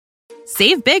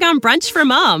Save big on brunch for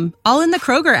mom, all in the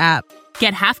Kroger app.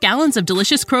 Get half gallons of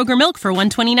delicious Kroger milk for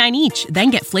 $1.29 each.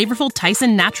 Then get flavorful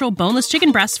Tyson natural boneless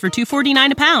chicken breasts for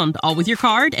 $2.49 a pound, all with your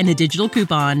card and a digital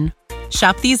coupon.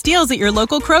 Shop these deals at your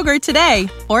local Kroger today,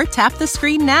 or tap the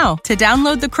screen now to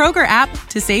download the Kroger app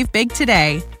to save big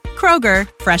today. Kroger,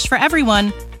 fresh for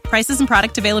everyone. Prices and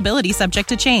product availability subject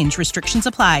to change. Restrictions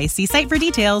apply. See site for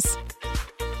details.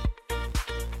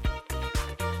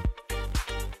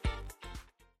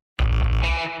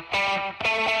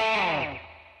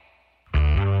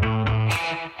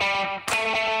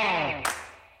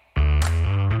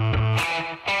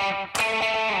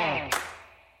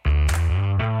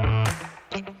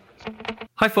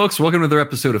 Hi, folks. Welcome to another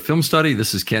episode of Film Study.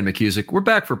 This is Ken McCusick. We're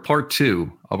back for part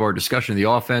two of our discussion of the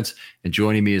offense, and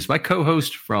joining me is my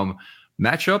co-host from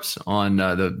Matchups on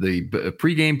the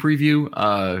pregame preview,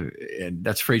 and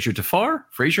that's Fraser Tafar.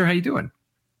 Fraser, how you doing?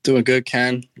 Doing good,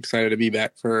 Ken. Excited to be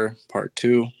back for part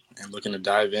two and looking to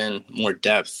dive in more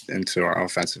depth into our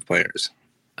offensive players.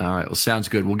 All right. Well, sounds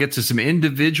good. We'll get to some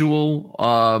individual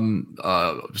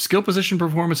skill position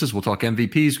performances. We'll talk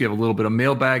MVPs. We have a little bit of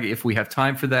mailbag if we have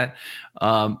time for that.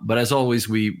 But as always,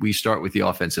 we start with the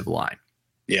offensive line.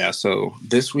 Yeah. So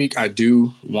this week I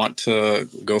do want to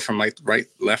go from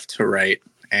left to right,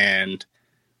 and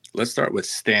let's start with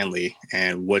Stanley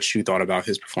and what you thought about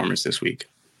his performance this week.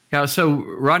 Yeah, so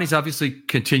Ronnie's obviously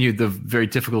continued the very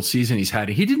difficult season he's had.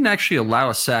 He didn't actually allow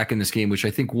a sack in this game, which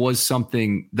I think was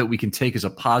something that we can take as a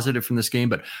positive from this game.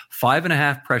 But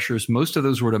 5.5 pressures, most of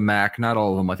those were to Mac, not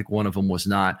all of them. I think one of them was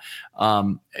not.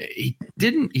 He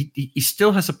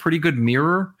still has a pretty good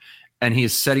mirror, and he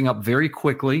is setting up very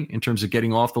quickly in terms of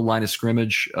getting off the line of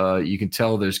scrimmage. You can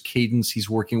tell there's cadence he's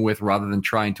working with rather than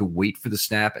trying to wait for the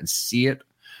snap and see it.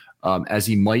 As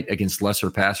he might against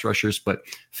lesser pass rushers, but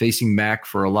facing Mac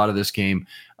for a lot of this game,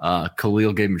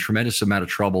 Khalil gave him a tremendous amount of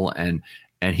trouble, and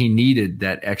he needed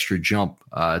that extra jump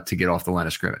to get off the line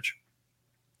of scrimmage.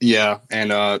 Yeah,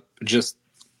 and just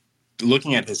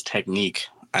looking at his technique,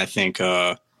 I think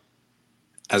as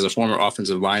a former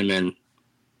offensive lineman,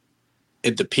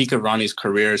 at the peak of Ronnie's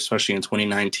career, especially in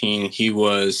 2019, he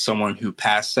was someone who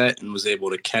pass set and was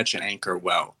able to catch and anchor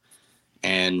well.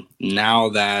 And now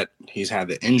that he's had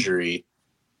the injury,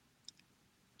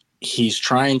 he's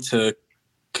trying to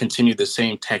continue the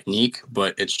same technique,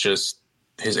 but it's just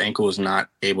his ankle is not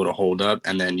able to hold up.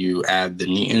 And then you add the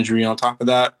knee injury on top of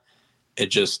that. It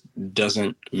just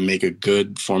doesn't make a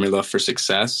good formula for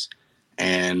success.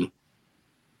 And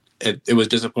it was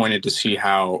disappointing to see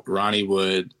how Ronnie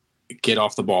would get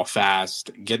off the ball fast,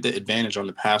 get the advantage on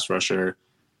the pass rusher,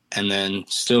 and then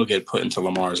still get put into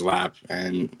Lamar's lap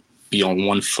and be on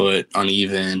one foot,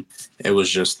 uneven. It was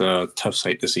just a tough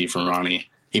sight to see from Ronnie,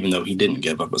 even though he didn't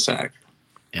give up a sack.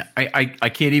 Yeah, I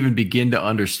can't even begin to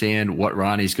understand what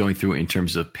Ronnie's going through in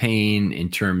terms of pain, in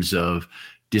terms of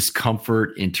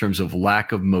discomfort, in terms of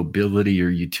lack of mobility or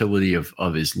utility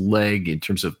of his leg, in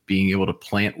terms of being able to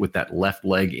plant with that left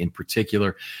leg in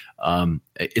particular.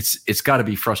 It's got to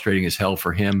be frustrating as hell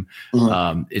for him.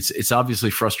 Mm-hmm. It's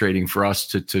obviously frustrating for us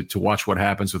to watch what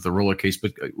happens with the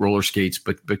roller skates,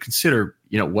 but consider,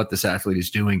 what this athlete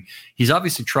is doing. He's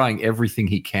obviously trying everything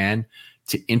he can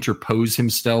to interpose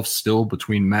himself still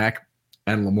between Mac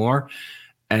and Lamar.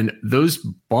 And those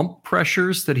bump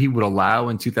pressures that he would allow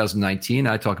in 2019,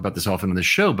 I talk about this often on the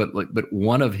show, but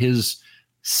one of his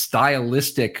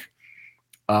stylistic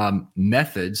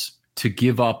methods to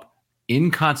give up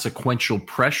inconsequential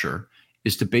pressure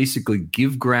is to basically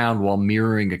give ground while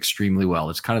mirroring extremely well.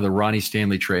 It's kind of the Ronnie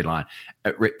Stanley trademark.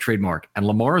 And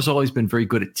Lamar has always been very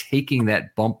good at taking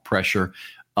that bump pressure,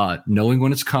 knowing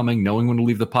when it's coming, knowing when to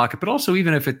leave the pocket, but also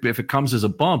even if it comes as a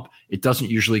bump, it doesn't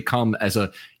usually come as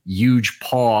a huge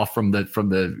paw from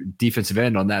the defensive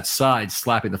end on that side,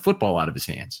 slapping the football out of his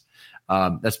hands.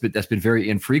 That's been very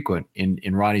infrequent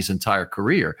in Ronnie's entire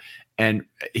career. And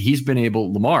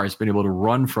Lamar has been able to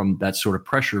run from that sort of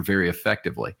pressure very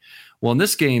effectively. Well, in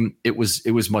this game, it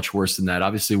was much worse than that.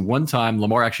 Obviously, one time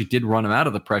Lamar actually did run him out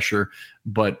of the pressure,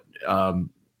 but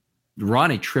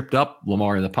Ronnie tripped up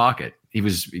Lamar in the pocket. He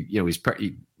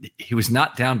was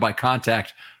not down by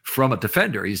contact from a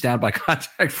defender. He's down by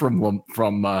contact from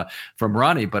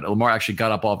Ronnie, but Lamar actually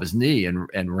got up off his knee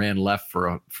and ran left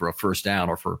for a first down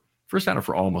or for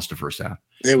almost a first down.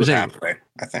 It was halfway,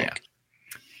 I think.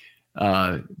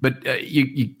 Yeah. But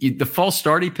the false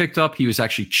start he picked up, he was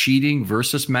actually cheating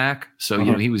versus Mac. So,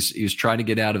 he was trying to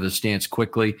get out of the stance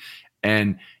quickly.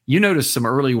 And you noticed some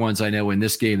early ones, I know, in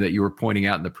this game that you were pointing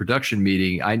out in the production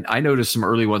meeting. I noticed some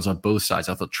early ones on both sides.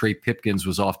 I thought Trey Pipkins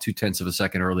was off 0.2 of a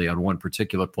second early on one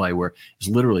particular play where it was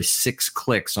literally 6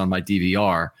 clicks on my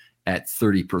DVR at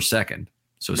 30 per second.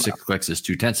 So 6 clicks is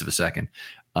 0.2 of a second,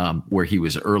 where he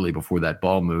was early before that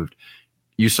ball moved.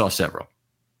 You saw several.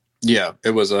 Yeah,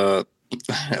 it was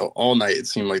all night. It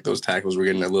seemed like those tackles were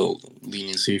getting a little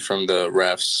leniency from the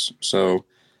refs. So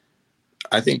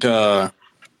I think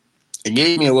it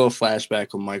gave me a little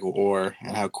flashback of Michael Orr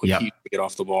and how quick he would get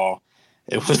off the ball.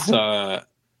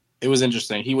 It was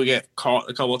interesting. He would get caught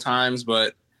a couple of times,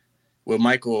 but with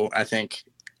Michael, I think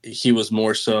he was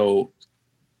more so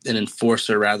an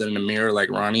enforcer rather than a mirror like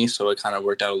Ronnie, so it kind of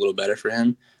worked out a little better for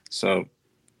him. So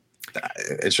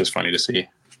it's just funny to see.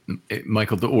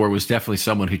 Michael Orr was definitely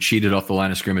someone who cheated off the line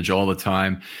of scrimmage all the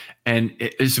time. And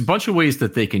there's a bunch of ways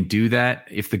that they can do that.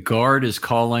 If the guard is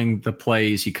calling the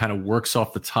plays, he kind of works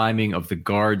off the timing of the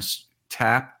guard's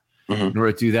tap. In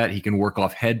order to do that, he can work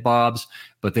off head bobs,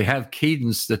 but they have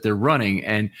cadence that they're running.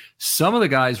 And some of the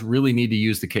guys really need to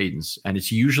use the cadence. And it's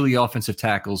usually offensive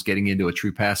tackles getting into a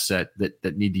true pass set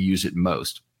that need to use it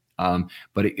most.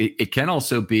 But it can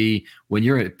also be when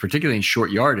you're particularly in short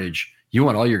yardage, you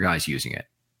want all your guys using it.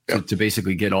 To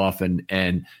basically get off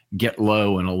and get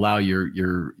low and allow your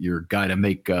guy to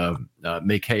make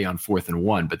hay on 4th and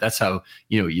 1. But that's how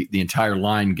the entire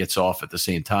line gets off at the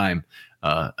same time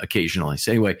occasionally.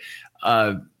 So anyway,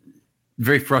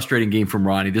 very frustrating game from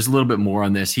Ronnie. There's a little bit more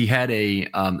on this. He had an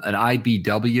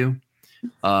IBW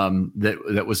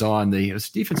that was on the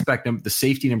defense back number, the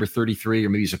safety number 33, or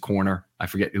maybe he's a corner. I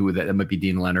forget who that might be.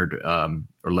 Dean Leonard or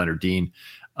Leonard Dean.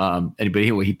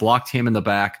 Anyway, he blocked him in the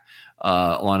back.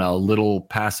 On a little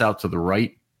pass out to the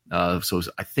right. I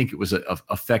think it was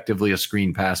effectively a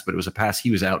screen pass, but it was a pass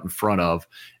he was out in front of,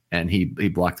 and he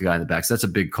blocked the guy in the back. So that's a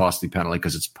big costly penalty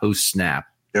because it's post snap.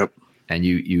 Yep. And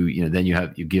you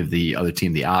give the other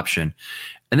team the option.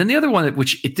 And then the other one,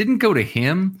 which it didn't go to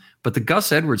him, but the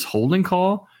Gus Edwards holding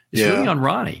call is really on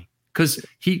Ronnie because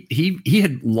he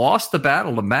had lost the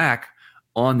battle to Mack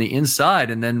on the inside,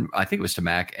 and then I think it was to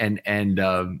Mack and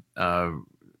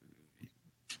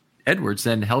Edwards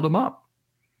then held him up.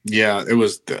 Yeah, it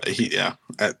was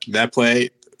that play.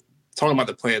 Talking about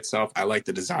the play itself, I like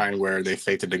the design where they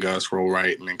faked it to Gus, roll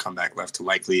right, and then come back left to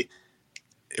Likely.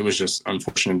 It was just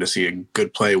unfortunate to see a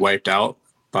good play wiped out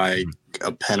by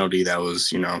a penalty that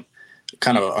was,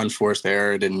 kind of an unforced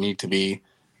error. It didn't need to be.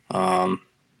 Ronnie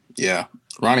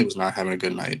was not having a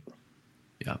good night.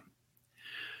 Yeah.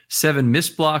 7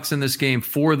 missed blocks in this game.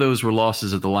 4 of those were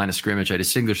losses at the line of scrimmage. I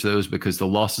distinguish those because the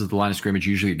losses at the line of scrimmage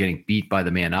usually are getting beat by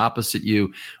the man opposite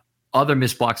you. Other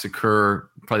missed blocks occur.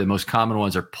 Probably the most common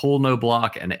ones are pull no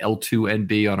block and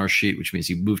L2NB on our sheet, which means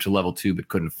he moved to level 2 but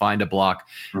couldn't find a block.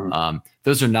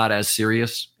 Those are not as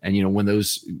serious. And, when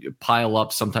those pile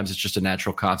up, sometimes it's just a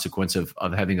natural consequence of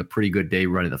having a pretty good day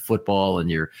running the football, and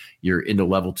you're into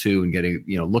level 2 and getting,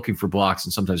 looking for blocks,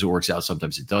 and sometimes it works out,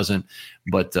 sometimes it doesn't.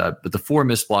 But the 4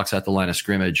 missed blocks at the line of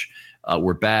scrimmage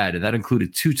were bad, and that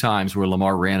included 2 times where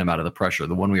Lamar ran him out of the pressure.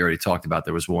 The one we already talked about,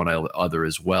 there was one other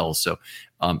as well. So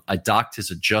I docked his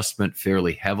adjustment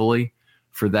fairly heavily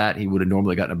for that. He would have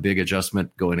normally gotten a big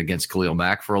adjustment going against Khalil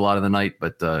Mack for a lot of the night,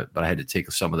 but I had to take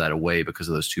some of that away because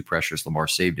of those 2 pressures Lamar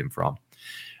saved him from.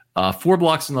 4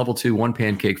 blocks in level 2, 1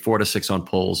 pancake, 4 to 6 on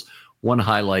pulls, 1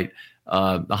 highlight.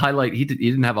 The highlight, he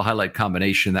didn't have a highlight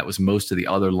combination. That was most of the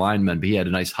other linemen, but he had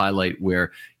a nice highlight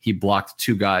where he blocked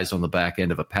 2 guys on the back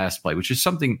end of a pass play, which is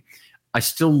something I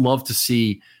still love to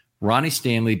see. Ronnie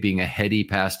Stanley being a heady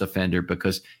pass defender,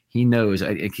 because he knows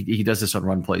he does this on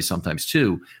run plays sometimes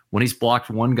too. When he's blocked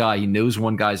one guy, he knows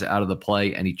one guy's out of the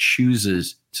play, and he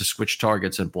chooses to switch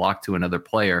targets and block to another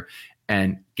player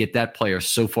and get that player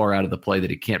so far out of the play that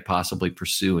he can't possibly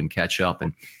pursue and catch up.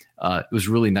 And it was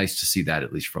really nice to see that,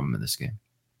 at least from him in this game.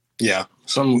 Yeah,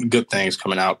 some good things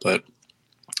coming out, but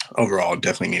overall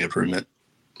definitely need improvement.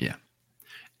 Yeah.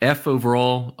 F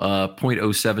overall,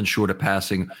 0.07 short of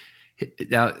passing.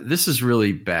 Now, this is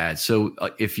really bad. So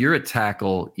if you're a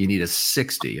tackle, you need a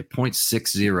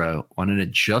 0.60 on an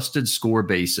adjusted score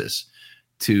basis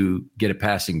to get a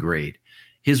passing grade.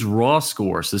 His raw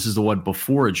score, so this is the one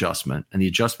before adjustment, and the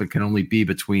adjustment can only be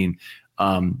between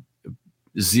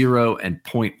 0 and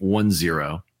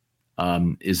 0.10.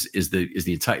 Is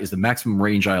the maximum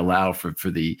range I allow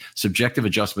for the subjective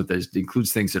adjustment that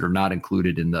includes things that are not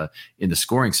included in the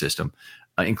scoring system,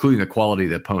 including the quality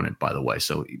of the opponent, by the way.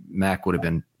 So Mack would have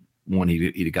been one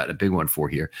he'd have gotten a big one for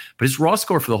here. But his raw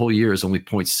score for the whole year is only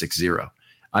 0.60.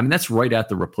 I mean, that's right at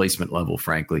the replacement level,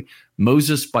 frankly.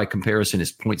 Moses, by comparison,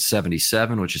 is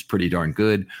 0.77, which is pretty darn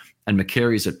good. And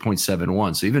McCary at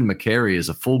 0.71. So even McCary is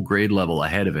a full grade level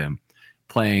ahead of him,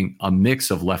 playing a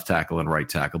mix of left tackle and right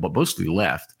tackle, but mostly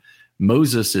left.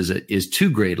 Moses is 2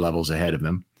 grade levels ahead of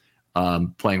him.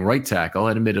 playing right tackle.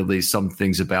 And admittedly, some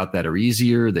things about that are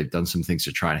easier. They've done some things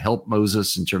to try and help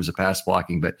Moses in terms of pass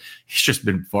blocking, but he's just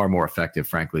been far more effective,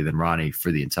 frankly, than Ronnie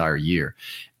for the entire year.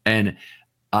 And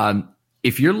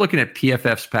if you're looking at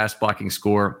PFF's pass blocking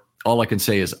score, all I can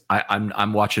say is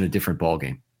I'm watching a different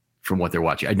ballgame from what they're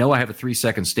watching. I know I have a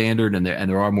 3-second standard, and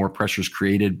there are more pressures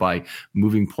created by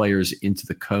moving players into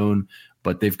the cone,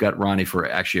 but they've got Ronnie for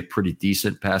actually a pretty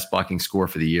decent pass blocking score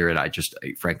for the year, and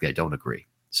frankly, I don't agree.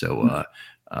 So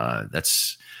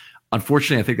that's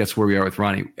unfortunately, I think that's where we are with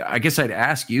Ronnie. I guess I'd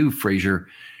ask you, Frazier,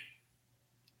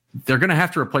 they're going to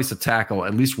have to replace a tackle,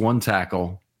 at least one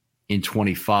tackle in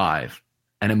 25,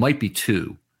 and it might be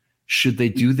two. Should they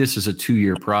do this as a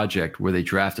 2-year project where they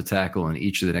draft a tackle in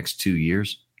each of the next 2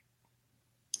 years?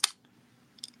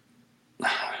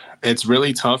 It's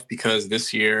really tough because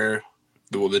this year,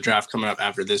 the draft coming up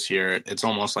after this year, it's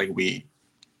almost like we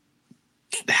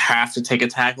have to take a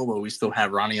tackle, but we still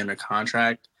have Ronnie under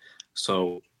contract.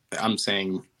 So I'm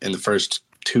saying in the first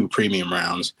 2 premium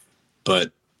rounds,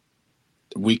 but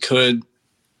we could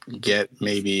get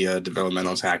maybe a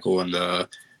developmental tackle in the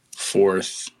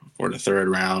 4th or the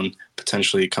 3rd round,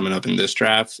 potentially coming up in this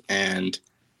draft. And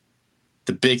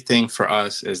the big thing for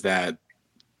us is that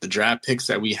the draft picks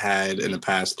that we had in the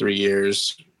past 3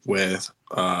 years with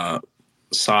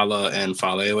Saleh and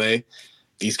Falele,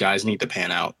 these guys need to pan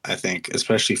out, I think,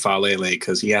 especially Falele,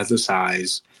 because he has the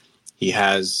size. He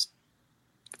has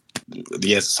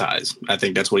the size. I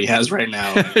think that's what he has right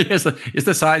now. It's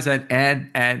the size and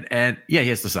yeah, he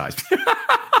has the size.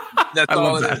 That's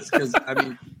all it is. Because I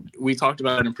mean, we talked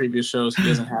about it in previous shows. He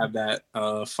doesn't have that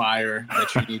fire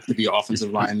that you need to be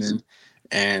offensive lineman,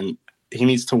 and he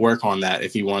needs to work on that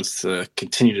if he wants to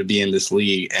continue to be in this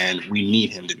league. And we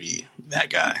need him to be that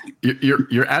guy.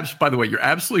 By the way, you're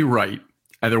absolutely right.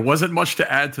 And there wasn't much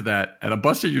to add to that. And I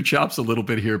busted your chops a little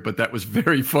bit here, but that was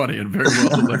very funny and very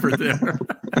well delivered there.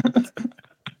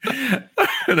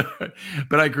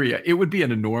 But I agree. It would be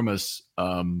an enormous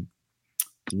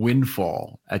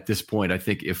windfall at this point, I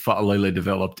think, if Falele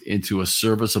developed into a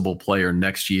serviceable player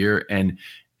next year. And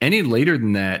any later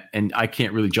than that, and I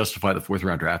can't really justify the 4th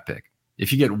round draft pick.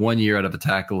 If you get 1 year out of a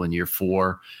tackle in year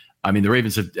 4, I mean, the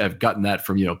Ravens have gotten that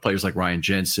from, players like Ryan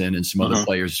Jensen and some other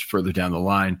players further down the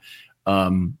line.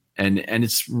 And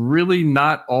it's really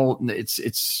not all at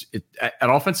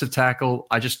offensive tackle.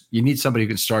 You need somebody who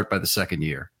can start by the 2nd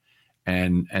year,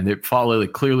 and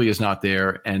Falele clearly is not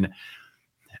there. And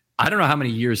I don't know how many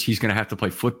years he's going to have to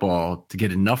play football to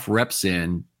get enough reps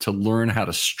in to learn how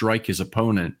to strike his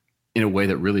opponent in a way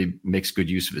that really makes good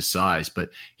use of his size, but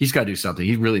he's got to do something.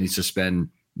 He really needs to spend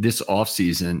this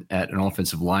offseason at an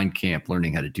offensive line camp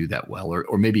learning how to do that well,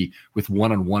 or maybe with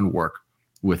one-on-one work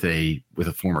with a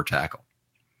former tackle.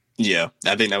 Yeah,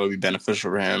 I think that would be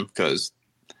beneficial for him because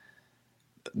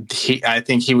I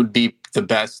think he would be the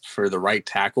best for the right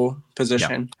tackle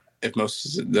position if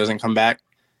Moses doesn't come back.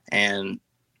 And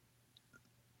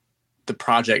the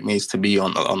project needs to be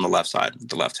on the left side,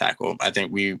 the left tackle. I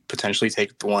think we potentially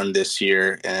take the one this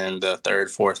year in the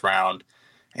 3rd, 4th round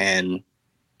and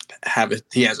have it.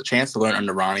 He has a chance to learn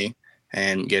under Ronnie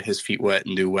and get his feet wet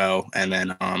and do well. And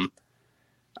then I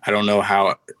don't know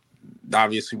how.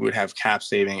 Obviously, we would have cap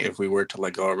saving if we were to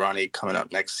let go of Ronnie coming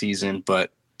up next season.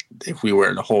 But if we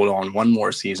were to hold on one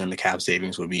more season, the cap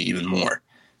savings would be even more.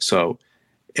 So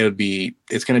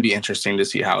it's going to be interesting to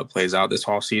see how it plays out this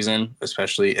whole season,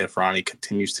 especially if Ronnie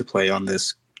continues to play on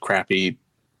this crappy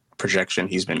projection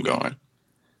he's been going.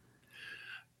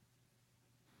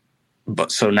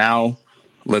 But so now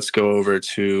let's go over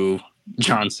to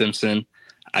John Simpson.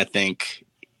 I think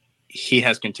he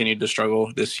has continued to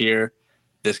struggle this year.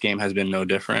 This game has been no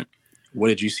different. What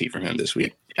did you see from him this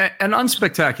week? An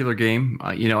unspectacular game.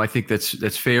 I think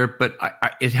that's fair, but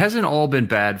it hasn't all been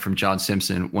bad from John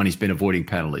Simpson when he's been avoiding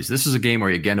penalties. This is a game where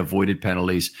he again avoided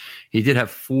penalties. He did have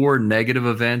 4 negative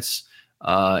events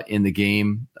in the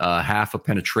game. Half a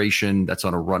penetration that's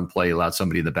on a run play allowed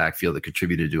somebody in the backfield that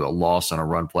contributed to a loss on a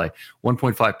run play.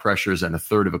 1.5 pressures and a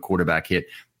third of a quarterback hit.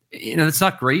 It's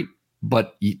not great,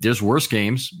 but there's worse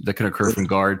games that can occur from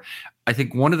guard. I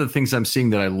think one of the things I'm seeing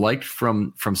that I liked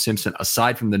from Simpson,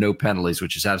 aside from the no penalties,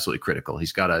 which is absolutely critical,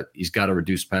 he's got to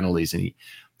reduce penalties, and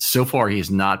so far he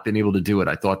has not been able to do it.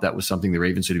 I thought that was something the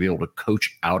Ravens would be able to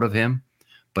coach out of him,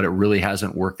 but it really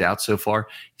hasn't worked out so far.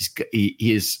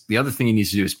 The other thing he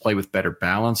needs to do is play with better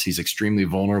balance. He's extremely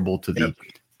vulnerable to the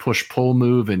push-pull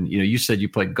move, and you said you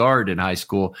played guard in high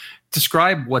school.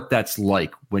 Describe what that's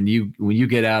like when you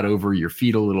get out over your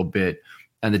feet a little bit,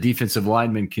 and the defensive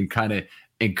lineman can kind of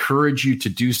encourage you to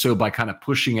do so by kind of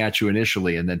pushing at you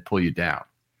initially and then pull you down.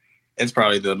 It's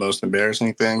probably the most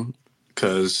embarrassing thing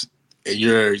because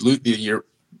you're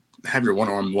have your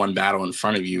one-on-one battle in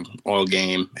front of you all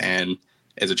game, and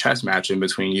it's a chess match in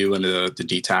between you and the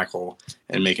D tackle,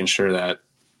 and making sure that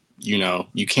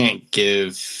you can't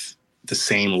give the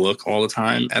same look all the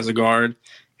time as a guard.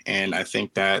 And I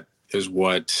think that is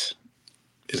what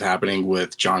is happening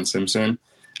with John Simpson.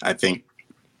 I think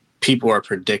people are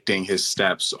predicting his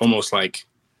steps, almost like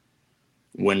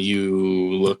when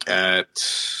you look at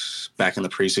back in the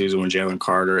preseason when Jalen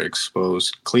Carter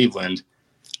exposed Cleveland.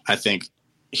 I think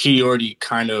he already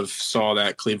kind of saw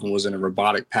that Cleveland was in a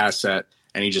robotic pass set,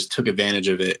 and he just took advantage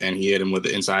of it, and he hit him with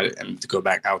the inside and to go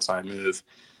back outside move.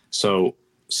 So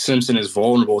Simpson is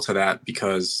vulnerable to that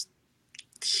because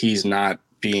he's not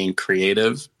being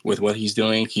creative with what he's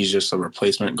doing. He's just a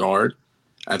replacement guard.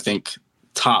 I think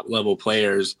top-level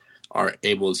players are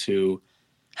able to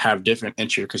have different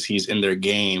intricacies in their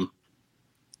game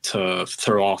to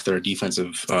throw off their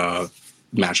defensive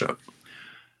matchup.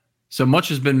 So much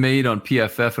has been made on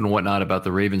PFF and whatnot about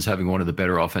the Ravens having one of the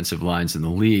better offensive lines in the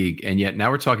league, and yet now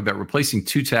we're talking about replacing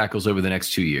 2 tackles over the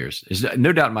next 2 years. There's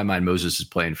no doubt in my mind Moses is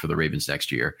playing for the Ravens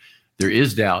next year. There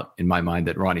is doubt in my mind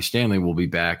that Ronnie Stanley will be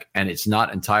back, and it's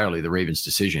not entirely the Ravens'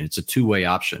 decision. It's a two-way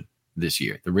option this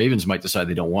year. The Ravens might decide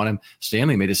they don't want him.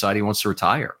 Stanley may decide he wants to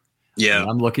retire. Yeah, and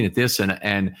I'm looking at this,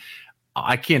 and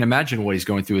I can't imagine what he's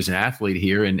going through as an athlete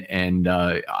here, and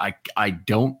I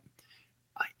don't.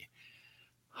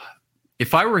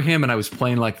 If I were him and I was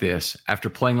playing like this, after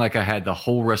playing like I had the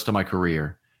whole rest of my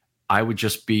career, I would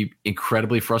just be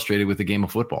incredibly frustrated with the game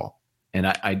of football. And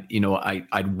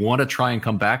I'd want to try and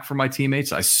come back for my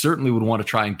teammates. I certainly would want to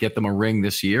try and get them a ring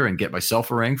this year and get myself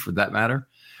a ring for that matter.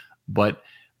 But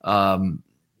I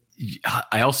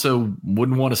also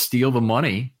wouldn't want to steal the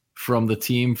money from the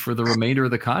team for the remainder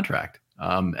of the contract.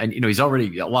 And he's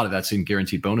already, a lot of that's in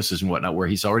guaranteed bonuses and whatnot, where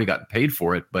he's already gotten paid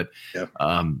for it. But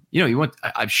I'm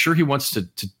sure he wants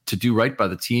to do right by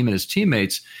the team and his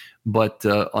teammates. But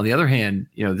on the other hand,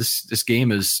 this game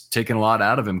has taken a lot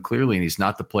out of him clearly, and he's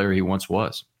not the player he once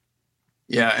was.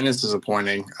 Yeah, and it's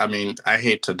disappointing. I mean, I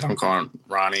hate to dunk on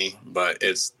Ronnie, but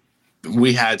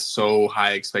we had so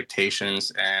high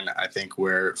expectations, and I think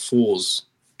we're fools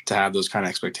to have those kind of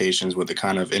expectations with the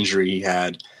kind of injury he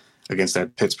had against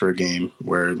that Pittsburgh game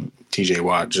where TJ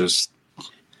Watt just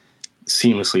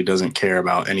seamlessly doesn't care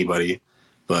about anybody.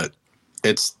 But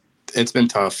it's been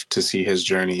tough to see his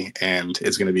journey, and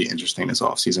it's going to be interesting this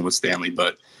offseason with Stanley.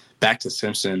 But back to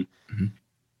Simpson. Mm-hmm.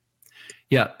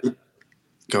 Yeah.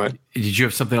 Go ahead. Did you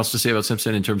have something else to say about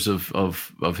Simpson in terms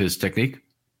of his technique?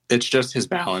 It's just his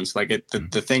balance.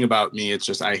 The thing about me, it's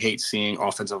just I hate seeing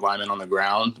offensive linemen on the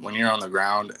ground. When you're on the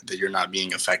ground, that you're not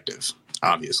being effective,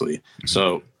 obviously. Mm-hmm.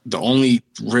 So the only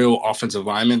real offensive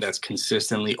lineman that's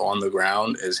consistently on the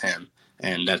ground is him.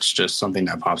 And that's just something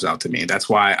that pops out to me. That's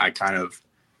why I kind of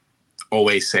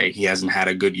always say he hasn't had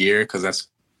a good year, because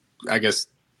I guess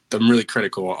I'm really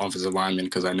critical of offensive linemen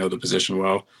because I know the position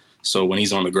well. So when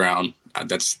he's on the ground,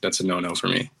 that's a no-no for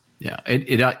me. Yeah,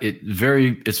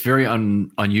 it's very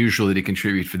unusual that he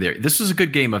contributed for there. This was a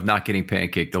good game of not getting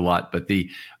pancaked a lot, but he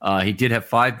did have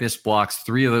 5 missed blocks.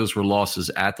 3 of those were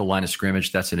losses at the line of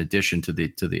scrimmage. That's in addition to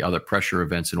the other pressure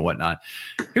events and whatnot.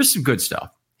 Here's some good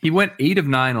stuff. He went 8 of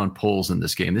 9 on pulls in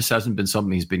this game. This hasn't been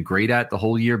something he's been great at the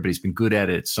whole year, but he's been good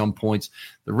at it at some points.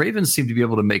 The Ravens seem to be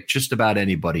able to make just about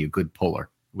anybody a good puller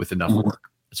with enough work.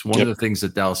 It's one of the things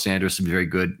that Dallas Sanders is very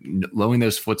good, lowering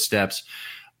those footsteps.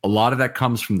 A lot of that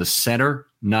comes from the center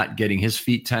not getting his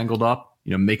feet tangled up,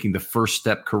 making the first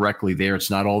step correctly there. It's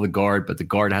not all the guard, but the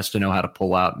guard has to know how to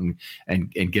pull out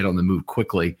and get on the move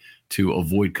quickly to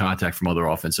avoid contact from other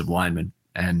offensive linemen.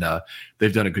 And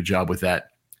they've done a good job with that.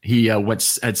 He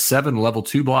had 7 level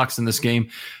 2 blocks in this game.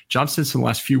 John Simpson in the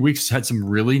last few weeks had some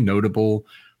really notable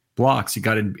blocks. He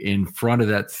got in front of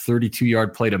that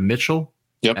 32-yard play to Mitchell.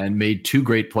 Yep. And made 2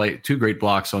 great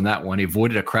blocks on that one. He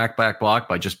avoided a crackback block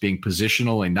by just being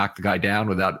positional and knocked the guy down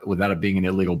without it being an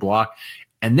illegal block.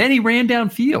 And then he ran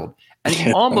downfield and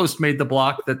he almost made the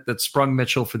block that sprung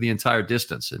Mitchell for the entire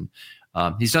distance. And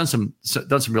he's done some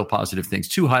real positive things.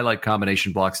 2 highlight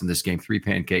combination blocks in this game, 3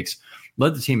 pancakes.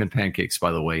 Led the team in pancakes,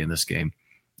 by the way, in this game.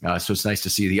 So it's nice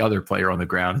to see the other player on the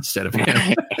ground instead of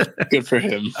him. Good for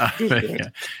him. Yeah.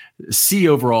 C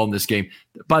overall in this game.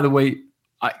 By the way,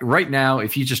 right now,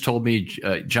 if you just told me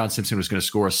John Simpson was going to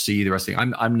score a C the rest of the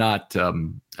game, I'm not.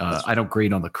 I don't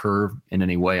grade on the curve in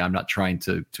any way. I'm not trying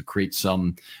to create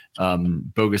some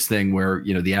bogus thing where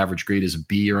the average grade is a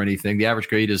B or anything. The average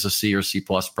grade is a C or C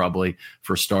plus probably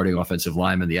for starting offensive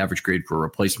lineman. The average grade for a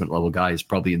replacement level guy is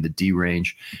probably in the D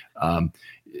range.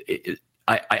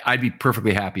 I'd be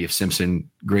perfectly happy if Simpson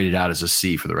graded out as a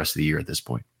C for the rest of the year at this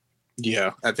point.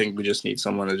 Yeah, I think we just need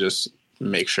someone to just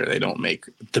make sure they don't make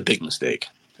the big mistake.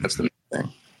 That's the main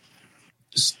thing.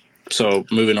 So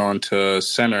moving on to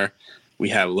center, we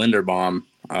have Linderbaum.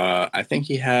 I think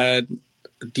he had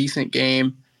a decent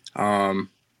game.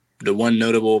 The one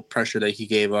notable pressure that he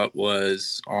gave up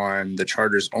was on the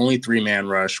Chargers' only 3-man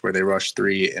rush, where they rushed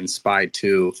 3 and spied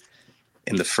 2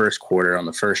 in the first quarter on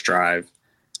the first drive.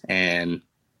 And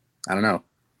I don't know,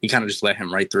 he kind of just let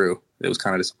him right through. It was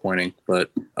kind of disappointing. But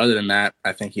other than that,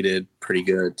 I think he did pretty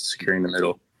good securing the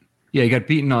middle. Yeah, he got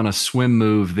beaten on a swim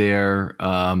move there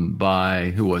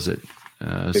by, who was it?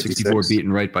 64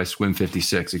 beaten right by swim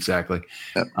 56, exactly.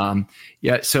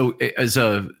 Yep. So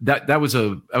that was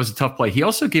a tough play. He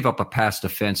also gave up a pass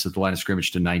defense at the line of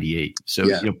scrimmage to 98. So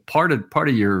part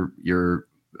of your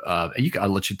I'll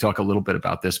let you talk a little bit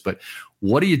about this, but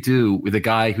what do you do with a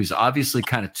guy who's obviously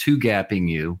kind of two-gapping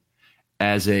you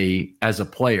as a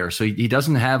player? So he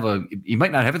doesn't have he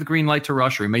might not have the green light to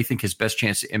rush, or he may think his best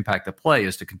chance to impact the play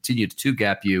is to continue to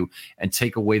two-gap you and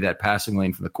take away that passing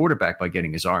lane from the quarterback by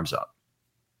getting his arms up.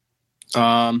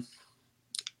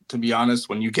 To be honest,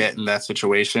 when you get in that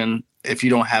situation, if you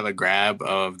don't have a grab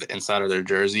of the inside of their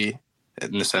jersey,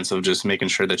 in the sense of just making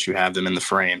sure that you have them in the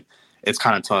frame, it's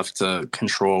kind of tough to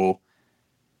control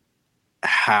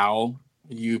how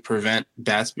you prevent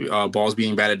balls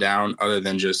being batted down, other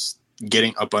than just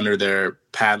getting up under their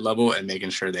pad level and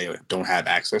making sure they don't have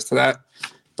access to that.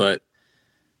 But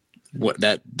what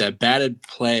that batted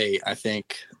play, I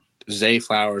think Zay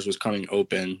Flowers was coming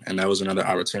open, and that was another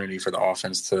opportunity for the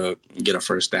offense to get a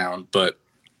first down. But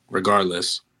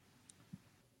regardless,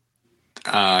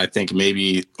 I think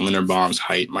maybe Linderbaum's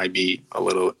height might be a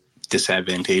little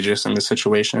disadvantageous in this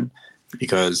situation,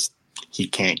 because he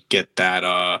can't get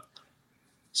that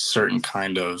certain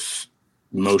kind of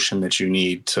motion that you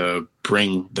need to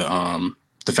bring the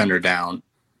defender down.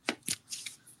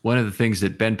 One of the things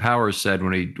that Ben Powers said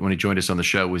when he joined us on the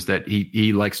show was that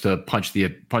he likes to punch the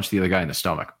other guy in the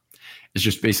stomach. It's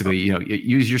just basically,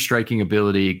 use your striking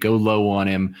ability, go low on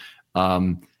him.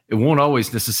 It won't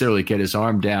always necessarily get his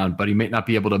arm down, but he may not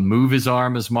be able to move his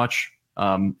arm as much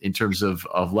in terms of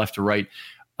left to right.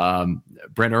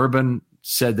 Brent Urban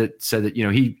said that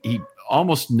he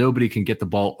almost nobody can get the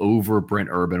ball over Brent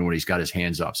Urban when he's got his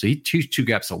hands up. So he two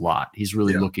gaps a lot. He's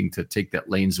really looking to take that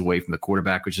lanes away from the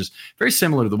quarterback, which is very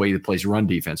similar to the way he plays run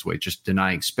defense, just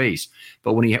denying space.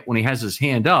 But when he has his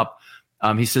hand up,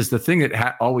 he says the thing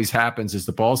that always happens is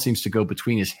the ball seems to go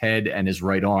between his head and his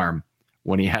right arm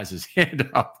when he has his hand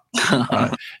up,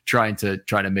 trying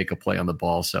to make a play on the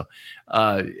ball. So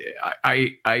I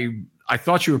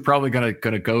thought you were probably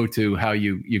gonna go to how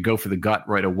you go for the gut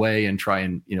right away and try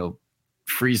and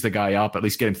freeze the guy up, at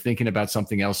least get him thinking about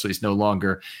something else, so he's no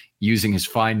longer using his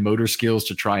fine motor skills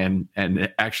to try and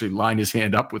actually line his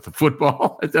hand up with the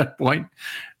football at that point.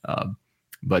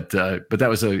 But that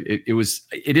was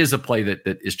it is a play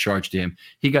that is charged to him.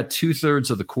 He got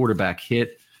 2/3 of the quarterback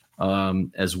hit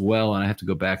as well, and I have to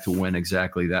go back to when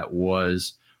exactly that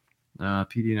was.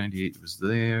 PD 98 was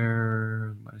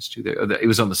there, -2 there. It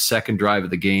was on the second drive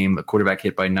of the game. The quarterback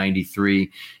hit by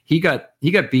 93. He got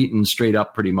beaten straight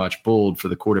up, pretty much bulled for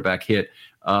the quarterback hit.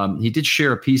 He did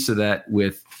share a piece of that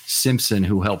with Simpson,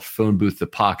 who helped phone booth the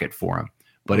pocket for him.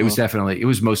 But it was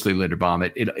mostly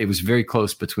Linderbaum. It was very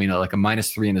close between a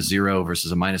 -3 and a 0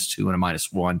 versus a -2 and a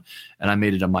 -1. And I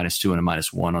made it a -2 and a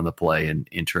 -1 on the play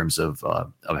in terms of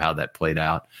how that played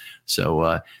out.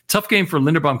 So tough game for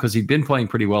Linderbaum, because he'd been playing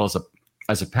pretty well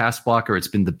as a pass blocker. It's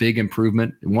been the big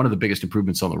improvement. One of the biggest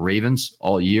improvements on the Ravens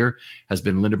all year has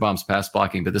been Linderbaum's pass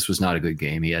blocking, but this was not a good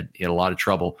game. He had a lot of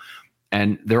trouble.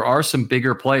 And there are some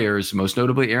bigger players, most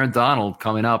notably Aaron Donald,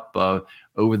 coming up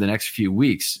over the next few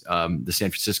weeks. The San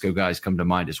Francisco guys come to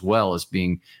mind as well as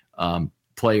being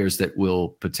players that will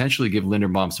potentially give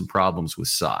Linderbaum some problems with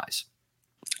size.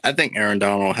 I think Aaron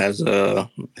Donald has a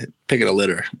pick of the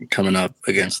litter coming up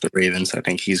against the Ravens. I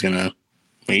think he's gonna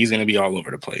be all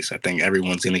over the place. I think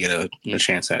everyone's gonna get a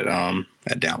chance at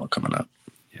Donald coming up.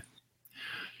 Yeah.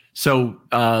 So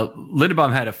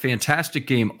Linderbaum had a fantastic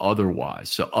game otherwise.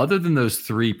 So other than those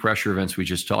 3 pressure events we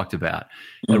just talked about,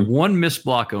 and one missed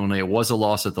block only, it was a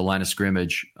loss at the line of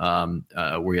scrimmage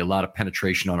where he allowed a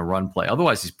penetration on a run play.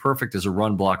 Otherwise, he's perfect as a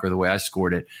run blocker the way I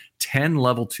scored it. 10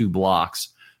 level 2 blocks.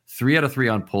 3 out of 3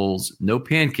 on pulls, no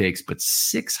pancakes, but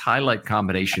 6 highlight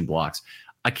combination blocks.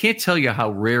 I can't tell you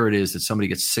how rare it is that somebody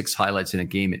gets 6 highlights in a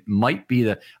game. It might be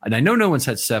and I know no one's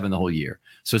had 7 the whole year.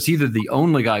 So it's either the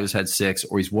only guy who's had 6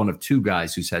 or he's one of 2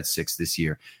 guys who's had 6 this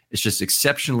year. It's just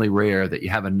exceptionally rare that you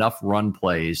have enough run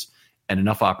plays and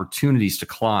enough opportunities to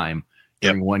climb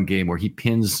during one game where he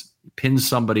pins pins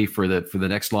somebody for the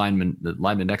next lineman, the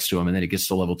lineman next to him, and then he gets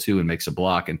to level 2 and makes a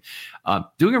block. And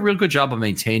doing a real good job of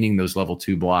maintaining those level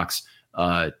 2 blocks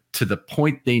to the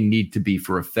point they need to be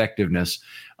for effectiveness.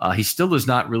 He still is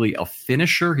not really a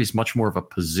finisher. He's much more of a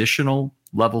positional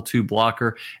level 2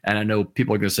 blocker. And I know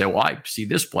people are going to say, well, I see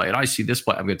this play and I see this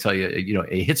play. I'm going to tell you,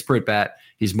 a hits per at bat,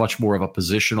 he's much more of a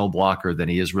positional blocker than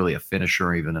he is really a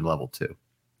finisher, even in level 2.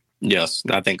 Yes,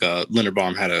 I think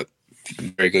Linderbaum had a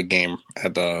very good game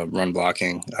at the run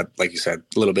blocking. Like you said,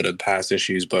 a little bit of pass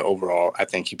issues, but overall, I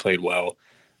think he played well.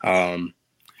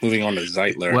 Moving on to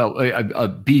Zeitler. Well,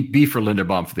 B for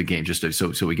Linderbaum for the game, just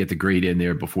so we get the grade in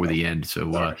there before the end.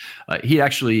 So he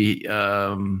actually,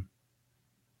 I'm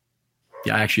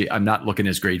not looking at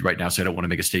his grade right now, so I don't want to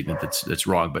make a statement that's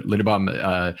wrong. But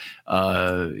Linderbaum,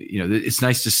 it's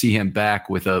nice to see him back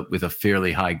with a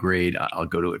fairly high grade. I'll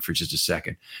go to it for just a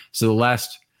second. So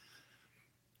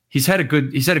he's had a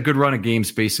good run of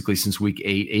games basically since week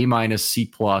 8, A-,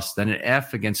 C+, then an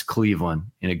F against Cleveland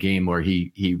in a game where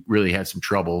he really had some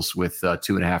troubles with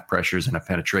 2.5 pressures and a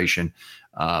penetration.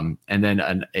 And then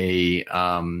an A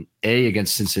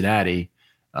against Cincinnati,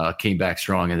 came back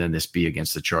strong, and then this B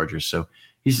against the Chargers. So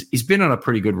he's been on a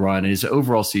pretty good run. In his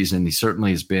overall season, he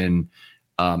certainly has been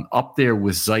up there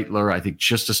with Zeitler, I think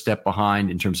just a step behind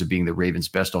in terms of being the Ravens'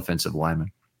 best offensive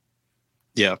lineman.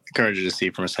 Yeah, encouraging to see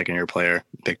from a second-year player,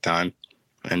 big time.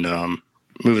 And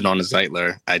moving on to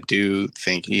Zeitler, I do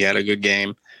think he had a good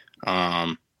game.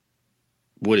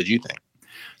 What did you think?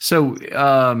 So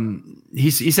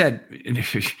he's had,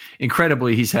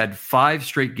 incredibly, he's had 5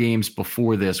 straight games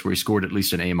before this where he scored at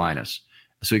least an A-.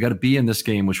 So he got a B in this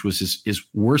game, which was his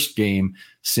worst game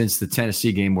since the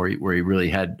Tennessee game where he really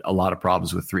had a lot of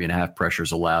problems with 3.5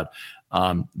 pressures allowed.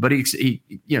 But he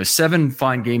 7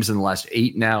 fine games in the last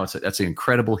 8 now. That's an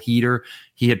incredible heater.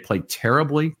 He had played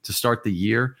terribly to start the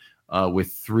year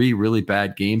with 3 really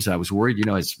bad games. I was worried,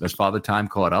 his father time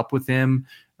caught up with him.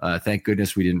 Thank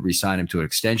goodness we didn't re-sign him to an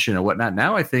extension or whatnot.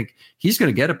 Now I think he's going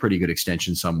to get a pretty good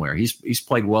extension somewhere. He's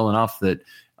played well enough that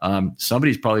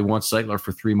somebody's probably wants Zeitler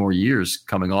for 3 more years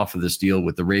coming off of this deal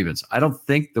with the Ravens. I don't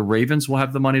think the Ravens will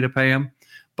have the money to pay him,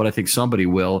 but I think somebody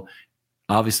will.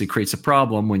 Obviously creates a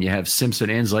problem when you have Simpson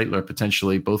and Zeitler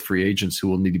potentially both free agents who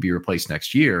will need to be replaced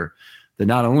next year. That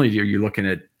not only are you looking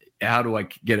at how do I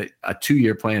get a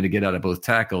 2-year plan to get out of both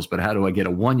tackles, but how do I get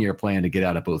a 1-year plan to get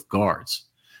out of both guards?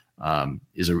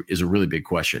 Is a really big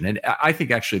question. And I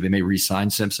think actually they may re-sign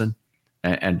Simpson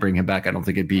and bring him back. I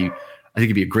think it'd be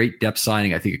a great depth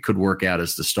signing. I think it could work out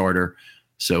as the starter.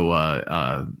 So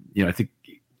I think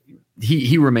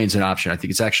he remains an option. I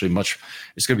think it's going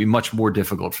to be much more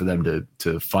difficult for them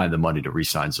to find the money to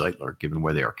re-sign Zeitler, given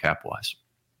where they are cap-wise.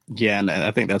 Yeah, and I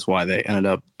think that's why they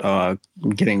ended up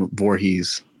getting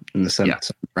Voorhees in the seventh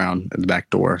round at the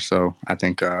back door. So I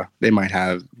think they might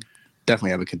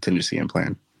definitely have a contingency in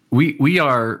plan. We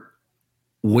are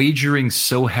wagering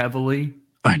so heavily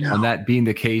on that being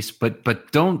the case,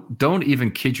 but don't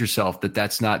even kid yourself that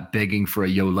that's not begging for a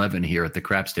Yo Levin here at the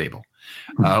craps table.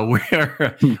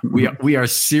 We are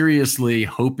seriously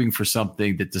hoping for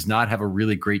something that does not have a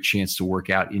really great chance to work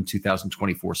out in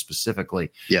 2024 specifically.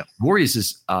 Yeah, Voorhees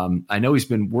is. I know he's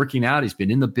been working out. He's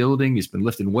been in the building. He's been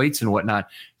lifting weights and whatnot.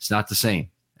 It's not the same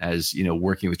as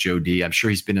working with Joe D. I'm sure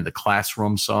he's been in the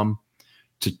classroom some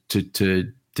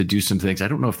to do some things. I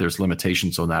don't know if there's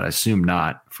limitations on that. I assume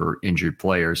not for injured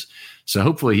players. So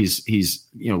hopefully he's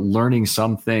learning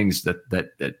some things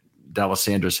that Dallas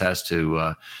Sanders has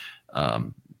to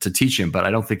teach him, but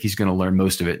I don't think he's going to learn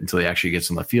most of it until he actually gets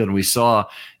on the field. And we saw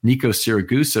Nico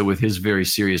Siragusa with his very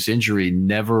serious injury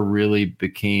never really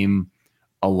became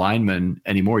a lineman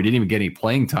anymore. He didn't even get any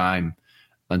playing time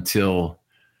until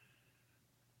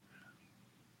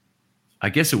I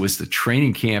guess it was the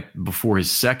training camp before his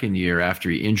second year after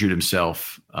he injured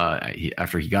himself.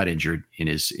 After he got injured in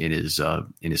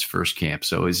his first camp,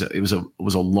 so it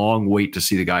was a long wait to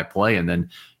see the guy play, and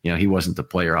then he wasn't the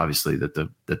player obviously that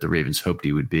the Ravens hoped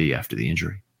he would be after the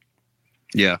injury.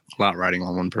 Yeah, a lot riding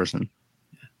on one person.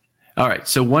 All right,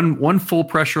 so one full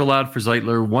pressure allowed for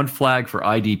Zeitler, 1 flag for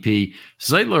IDP.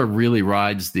 Zeitler really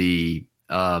rides the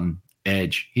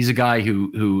edge. He's a guy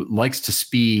who likes to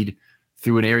speed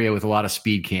through an area with a lot of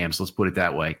speed cams. Let's put it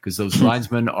that way, because those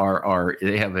linemen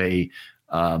they have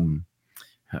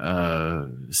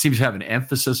seems to have an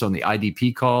emphasis on the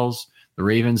IDP calls. The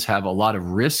Ravens have a lot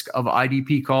of risk of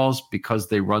IDP calls because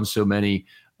they run so many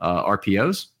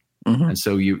RPOs. Mm-hmm. And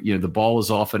so the ball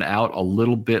is often out a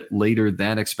little bit later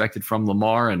than expected from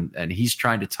Lamar, and he's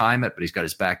trying to time it, but he's got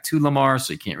his back to Lamar,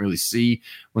 so he can't really see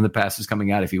when the pass is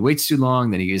coming out. If he waits too long,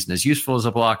 then he isn't as useful as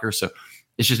a blocker. So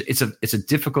it's a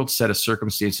difficult set of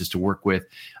circumstances to work with,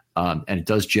 and it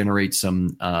does generate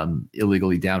some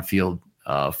illegally downfield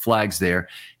flags there.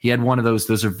 He had one of those.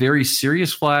 Those are very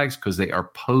serious flags because they are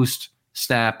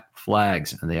post-snap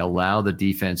flags, and they allow the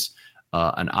defense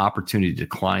an opportunity to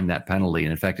decline that penalty.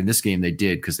 And in fact, in this game they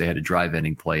did because they had a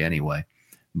drive-ending play anyway.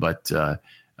 But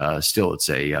still, it's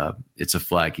a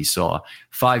flag he saw.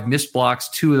 5 missed blocks,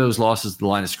 2 of those losses to the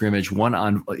line of scrimmage.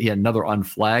 He had another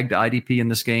unflagged IDP in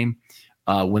this game.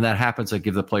 When that happens, I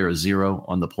give the player a 0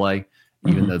 on the play,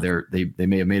 even though they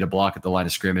may have made a block at the line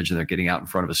of scrimmage and they're getting out in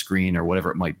front of a screen or whatever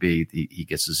it might be. He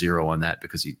gets a 0 on that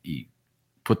because he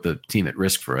put the team at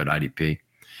risk for an IDP.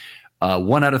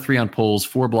 1 out of 3 on pulls,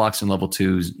 4 blocks in level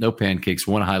 2s, no pancakes,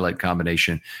 1 highlight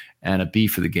combination, and a B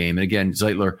for the game. And again,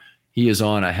 Zeitler, he is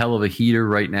on a hell of a heater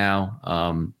right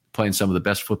now, playing some of the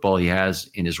best football he has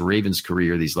in his Ravens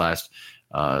career these last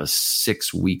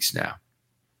 6 weeks now.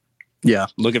 Yeah,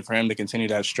 looking for him to continue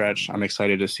that stretch. I'm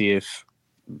excited to see if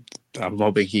I'm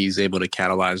hoping he's able to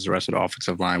catalyze the rest of the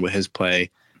offensive line with his play,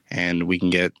 and we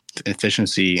can get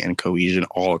efficiency and cohesion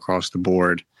all across the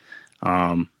board.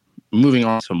 Moving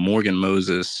on to Morgan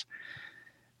Moses,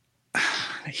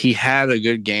 he had a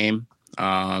good game.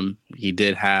 He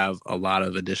did have a lot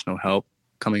of additional help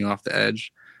coming off the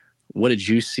edge. What did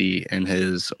you see in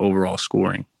his overall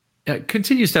scoring? Yeah,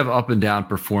 continues to have up and down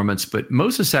performance, but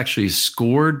Moses actually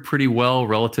scored pretty well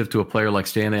relative to a player like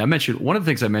Stanley. One of the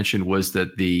things I mentioned was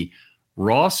that the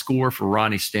raw score for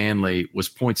Ronnie Stanley was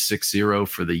 0.60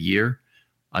 for the year.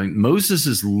 I mean,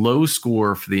 Moses's low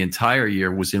score for the entire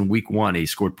year was in week 1. He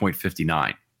scored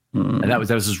 0.59, and that was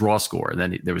his raw score. And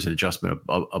then there was an adjustment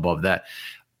above that.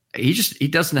 He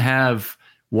doesn't have.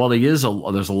 While there's a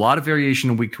lot of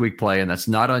variation in week to week play, and that's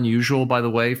not unusual, by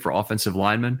the way, for offensive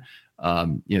linemen.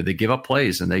 They give up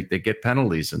plays and they get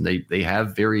penalties, and they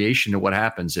have variation to what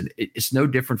happens. And it's no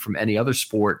different from any other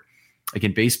sport. Like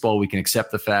in baseball, we can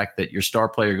accept the fact that your star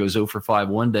player goes 0 for 5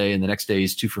 one day, and the next day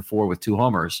he's 2 for 4 with 2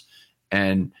 homers.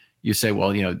 And you say,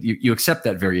 well, you accept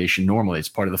that variation normally. It's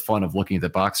part of the fun of looking at the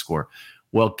box score.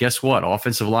 Well, guess what?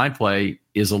 Offensive line play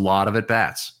is a lot of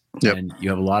at-bats. Yep. And you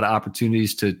have a lot of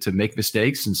opportunities to make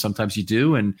mistakes, and sometimes you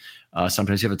do, and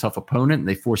sometimes you have a tough opponent, and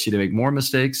they force you to make more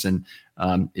mistakes, and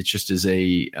it just is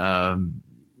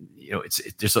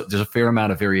there's a fair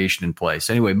amount of variation in play.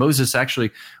 So anyway, Moses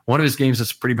actually, one of his games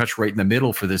that's pretty much right in the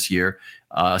middle for this year.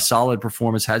 Solid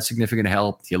performance, had significant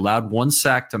help. He allowed 1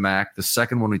 sack to Mack. The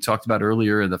second one we talked about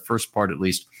earlier, in the first part at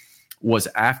least, was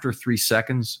after 3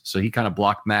 seconds. So he kind of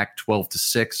blocked Mack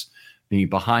 12-6, being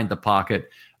behind the pocket.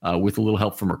 With a little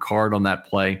help from Ricard on that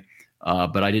play,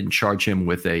 but I didn't charge him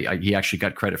with he actually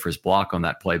got credit for his block on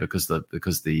that play because the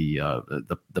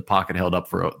pocket held up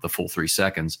for the full 3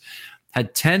 seconds.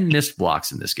 Had 10 missed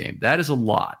blocks in this game. That is a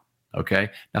lot. Okay,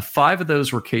 now 5 of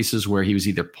those were cases where he was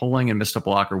either pulling and missed a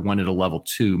block or went at a level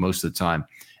 2 most of the time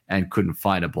and couldn't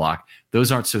find a block.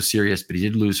 Those aren't so serious, but he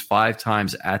did lose 5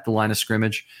 times at the line of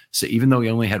scrimmage. So even though he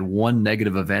only had 1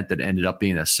 negative event that ended up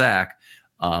being a sack,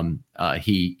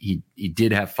 he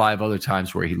did have 5 other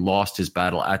times where he lost his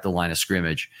battle at the line of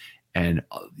scrimmage, and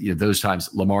those times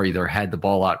Lamar either had the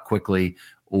ball out quickly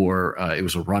or it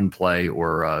was a run play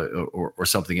or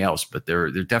something else. But there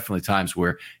are definitely times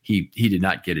where he did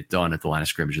not get it done at the line of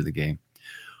scrimmage of the game.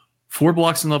 4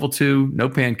 blocks in level 2, no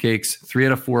pancakes, 3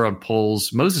 out of 4 on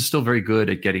pulls. Moses is still very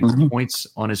good at getting points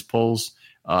on his pulls.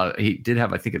 He did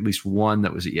have, I think, at least one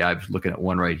that was, I was looking at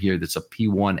one right here that's a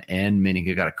P1N, meaning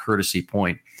he got a courtesy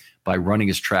point by running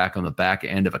his track on the back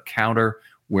end of a counter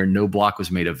where no block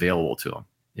was made available to him.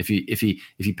 If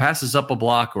he passes up a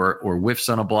block or whiffs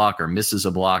on a block or misses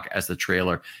a block as the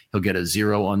trailer, he'll get a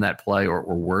 0 on that play or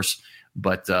worse.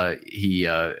 But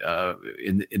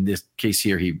in this case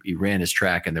here, he ran his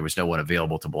track and there was no one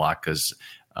available to block because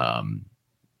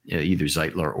either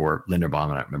Zeitler or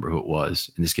Linderbaum, I don't remember who it was.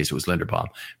 In this case, it was Linderbaum,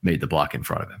 made the block in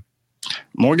front of him.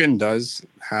 Morgan does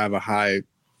have a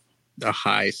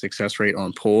high success rate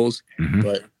on pulls,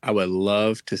 but I would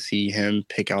love to see him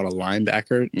pick out a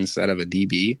linebacker instead of a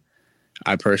DB.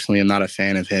 I personally am not a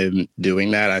fan of him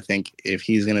doing that. I think if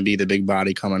he's going to be the big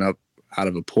body coming up out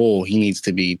of a pull, he needs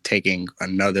to be taking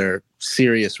another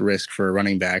serious risk for a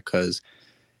running back, because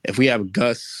if we have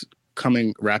Gus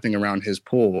wrapping around his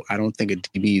pull, I don't think a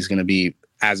DB is going to be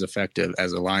as effective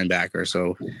as a linebacker.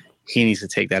 So he needs to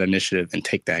take that initiative and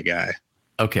take that guy.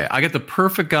 Okay, I got the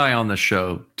perfect guy on the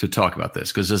show to talk about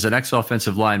this, because as an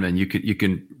ex-offensive lineman, you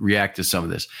can react to some of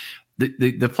this.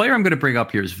 The player I'm going to bring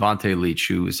up here is Vontae Leach,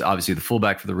 who is obviously the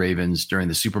fullback for the Ravens during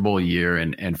the Super Bowl year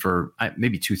and for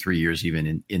maybe 2-3 years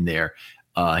even in there.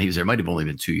 He was there, might have only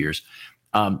been 2 years.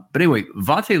 But anyway,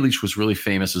 Vontae Leach was really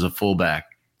famous as a fullback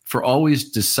for always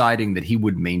deciding that he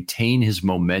would maintain his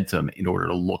momentum in order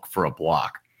to look for a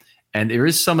block. And there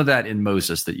is some of that in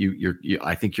Moses that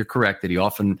I think you're correct that he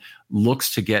often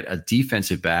looks to get a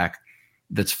defensive back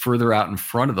that's further out in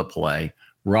front of the play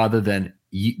rather than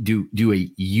do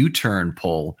a U-turn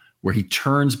pull where he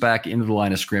turns back into the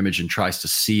line of scrimmage and tries to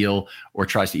seal or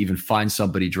tries to even find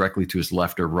somebody directly to his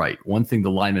left or right. One thing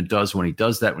the lineman does when he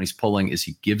does that, when he's pulling, is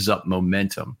he gives up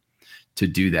momentum to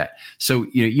do that. So,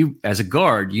 you as a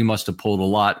guard, you must have pulled a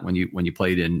lot when you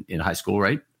played in high school,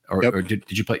 right? Or, yep. or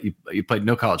did you play? You played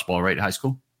no college ball, right? High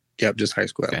school. Yep, just high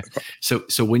school. Okay. So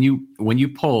when you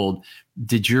pulled,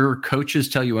 did your coaches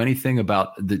tell you anything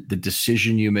about the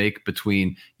decision you make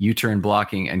between U-turn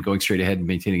blocking and going straight ahead and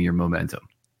maintaining your momentum?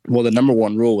 Well, the number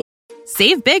one rule.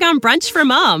 Save big on brunch for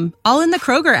mom, all in the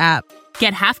Kroger app.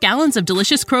 Get half gallons of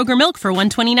delicious Kroger milk for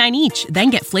 $1.29 each. Then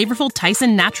get flavorful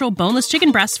Tyson natural boneless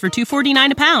chicken breasts for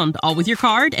 $2.49 a pound, all with your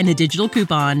card and a digital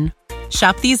coupon.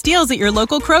 Shop these deals at your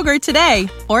local Kroger today,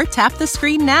 or tap the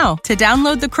screen now to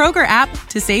download the Kroger app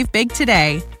to save big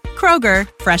today. Kroger,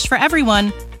 fresh for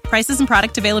everyone. Prices and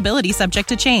product availability subject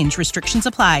to change. Restrictions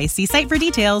apply. See site for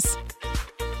details.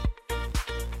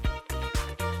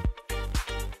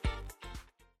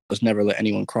 Just never let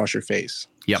anyone cross your face.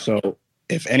 Yep. So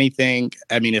if anything,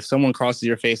 if someone crosses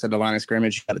your face at the line of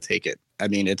scrimmage, you got to take it.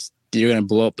 You're going to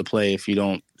blow up the play if you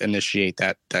don't initiate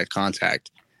that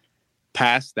contact.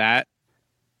 Past that,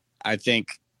 I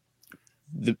think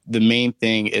the main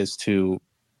thing is you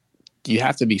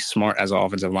have to be smart as an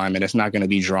offensive lineman. It's not going to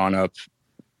be drawn up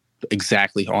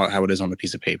exactly how it is on the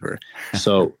piece of paper.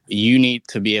 So you need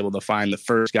to be able to find the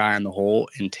first guy in the hole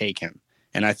and take him.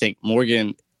 And I think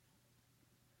Morgan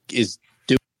is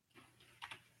doing.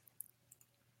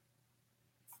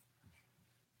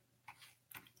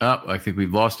 Oh, I think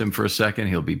we've lost him for a second.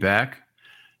 He'll be back.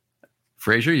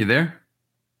 Frazier, you there?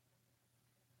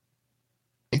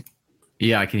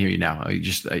 Yeah, I can hear you now. I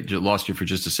just lost you for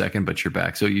just a second, but you're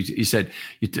back. So you said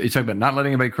you talked about not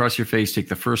letting anybody cross your face. Take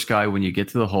the first guy when you get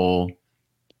to the hole.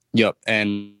 Yep,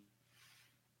 and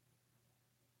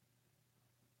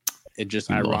it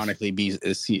just ironically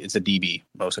it's a DB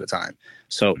most of the time.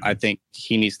 So I think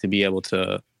he needs to be able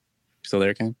to. Still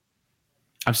there, Ken?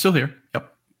 I'm still here.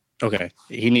 Yep. Okay,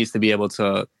 he needs to be able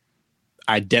to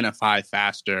identify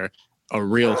faster a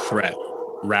real threat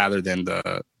rather than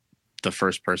the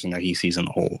first person that he sees in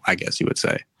the hole, I guess you would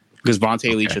say. Because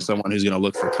Vontae Leach is someone who's going to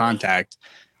look for contact,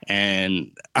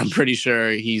 and I'm pretty sure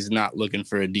he's not looking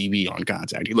for a DB on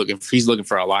contact. He's looking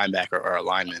for a linebacker or a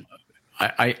lineman.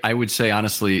 I would say,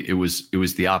 honestly, it was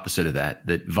the opposite of that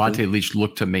Vontae Leach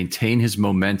looked to maintain his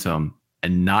momentum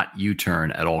and not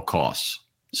U-turn at all costs.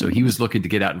 So he was looking to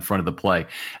get out in front of the play.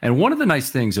 And one of the nice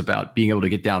things about being able to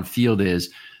get downfield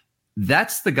is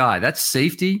that's the guy, that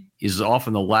safety is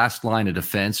often the last line of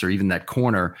defense or even that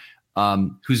corner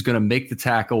who's going to make the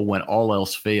tackle when all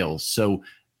else fails. So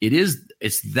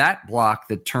it's that block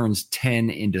that turns 10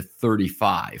 into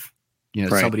 35. Right.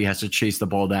 Somebody has to chase the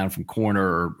ball down from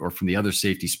corner or from the other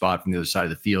safety spot from the other side of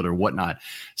the field or whatnot.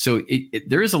 So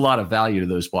there is a lot of value to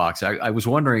those blocks. I was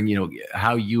wondering,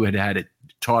 how you had it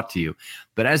taught to you.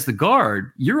 But as the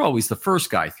guard, you're always the first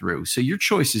guy through. So your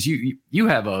choice is you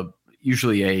have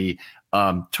usually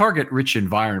a target-rich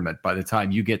environment by the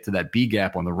time you get to that B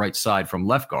gap on the right side from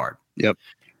left guard. Yep.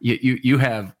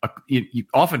 You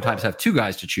oftentimes have two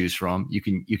guys to choose from. You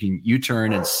can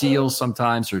U-turn and seal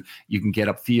sometimes, or you can get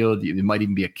upfield. There might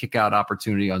even be a kick-out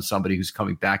opportunity on somebody who's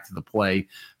coming back to the play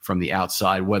from the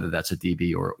outside, whether that's a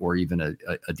DB or even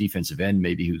a defensive end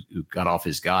maybe who got off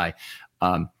his guy.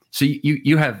 So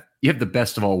you have the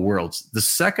best of all worlds. The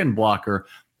second blocker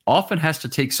often has to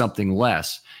take something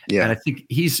less. Yeah. And I think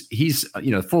he's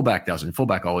fullback doesn't.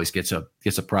 Fullback always gets a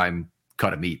prime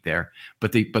cut of meat there,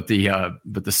 but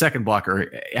the second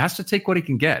blocker has to take what he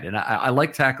can get. And I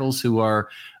like tackles who are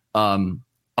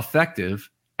effective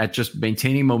at just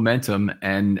maintaining momentum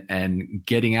and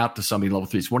getting out to somebody level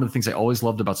 3. It's one of the things I always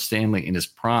loved about Stanley in his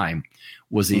prime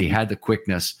was that he had the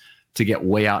quickness to get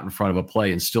way out in front of a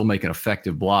play and still make an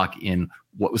effective block in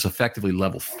what was effectively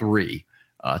level 3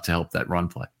 to help that run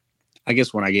play. I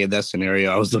guess when I gave that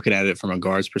scenario, I was looking at it from a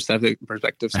guard's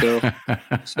perspective still.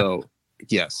 So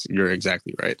yes, you're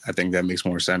exactly right. I think that makes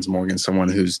more sense. Morgan's someone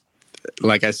who's,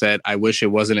 like I said, I wish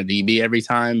it wasn't a DB every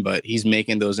time, but he's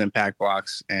making those impact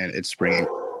blocks and it's springing.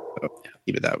 So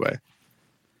keep it that way.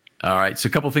 All right. So a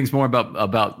couple of things more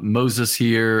about Moses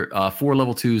here. 4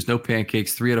 level 2s, no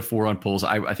pancakes, 3 out of 4 on pulls.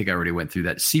 I think I already went through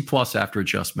that. C+ after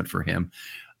adjustment for him.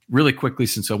 really quickly,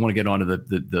 since I want to get on to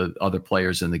the other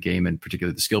players in the game, and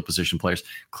particularly the skill position players.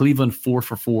 Cleveland 4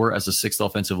 for 4 as a sixth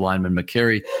offensive lineman.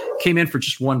 McCary came in for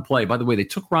just one play. By the way, they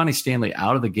took Ronnie Stanley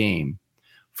out of the game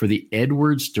for the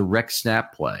Edwards direct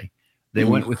snap play. They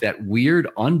went with that weird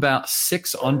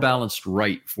 6 unbalanced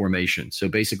right formation. So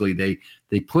basically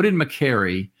they put in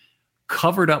McCary,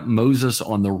 covered up Moses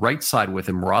on the right side with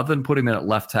him rather than put him in at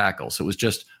left tackle. So it was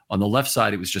just on the left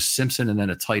side, it was just Simpson and then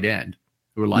a tight end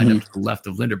who were lined up to the left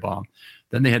of Linderbaum.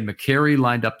 Then they had McCary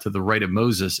lined up to the right of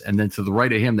Moses, and then to the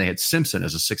right of him, they had Simpson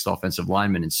as a sixth offensive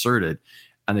lineman inserted,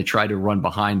 and they tried to run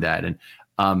behind that. And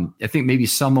I think maybe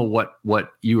some of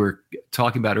what you were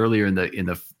talking about earlier in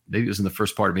the maybe it was in the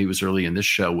first part, maybe it was early in this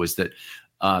show, was that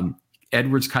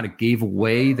Edwards kind of gave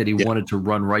away that he wanted to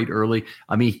run right early.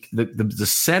 I mean, the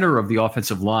center of the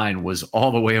offensive line was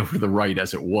all the way over to the right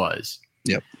as it was.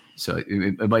 Yep. So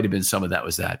it might have been some of that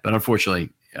was that, but unfortunately,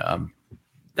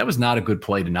 that was not a good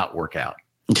play to not work out.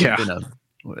 Yeah,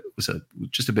 it was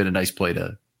just a bit of nice play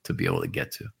to be able to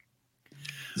get to.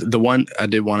 The one I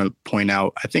did want to point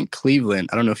out, I think Cleveland,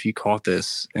 I don't know if you caught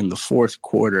this in the fourth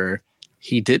quarter,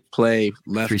 he did play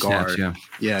left 3 guard. Snaps,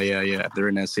 Yeah.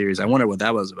 During that series. I wonder what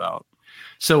that was about.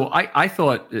 So I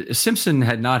thought Simpson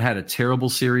had not had a terrible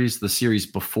series the series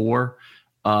before,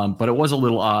 but it was a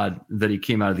little odd that he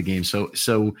came out of the game. So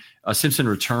Simpson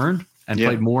returned and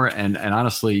played more, and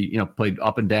honestly, played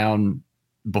up and down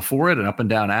before it and up and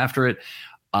down after it.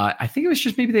 I think it was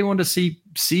just maybe they wanted to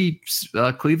see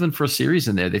Cleveland for a series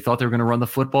in there. They thought they were going to run the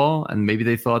football, and maybe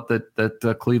they thought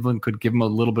that Cleveland could give them a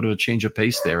little bit of a change of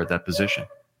pace there at that position.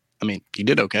 I mean, he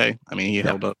did okay. I mean, he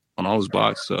held up on all his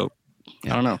blocks, so I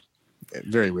don't know.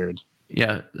 Very weird.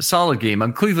 Yeah, solid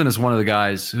game. Cleveland is one of the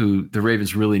guys who the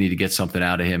Ravens really need to get something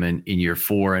out of him in year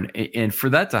 4, and for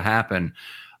that to happen,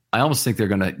 I almost think they're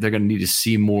gonna need to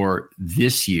see more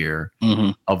this year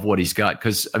of what he's got,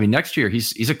 because I mean next year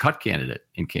he's a cut candidate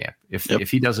in camp.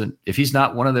 If he's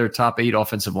not one of their top 8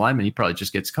 offensive linemen, he probably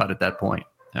just gets cut at that point.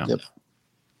 Yeah. Yep.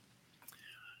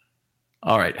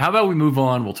 All right. How about we move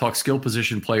on? We'll talk skill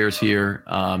position players here,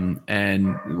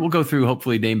 and we'll go through,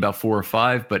 hopefully name about 4 or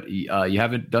 5, but you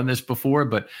haven't done this before,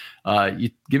 but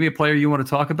you give me a player you want to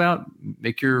talk about,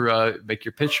 make your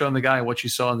pitch on the guy and what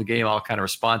you saw in the game. I'll kind of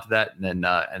respond to that, and then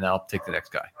I'll take the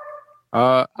next guy.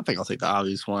 I think I'll take the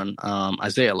obvious one.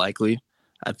 Isaiah Likely.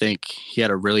 I think he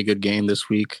had a really good game this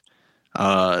week.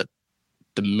 The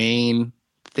main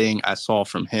thing I saw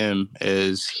from him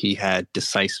is he had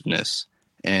decisiveness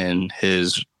in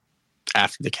his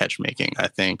after the catch making. I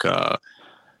think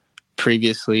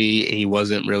previously he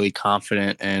wasn't really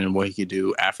confident in what he could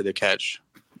do after the catch.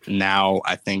 Now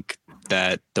I think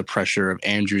that the pressure of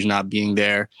Andrews not being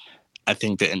there, I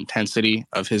think the intensity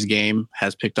of his game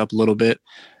has picked up a little bit.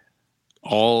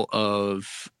 All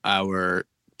of our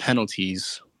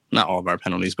penalties, not all of our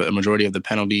penalties, but a majority of the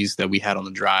penalties that we had on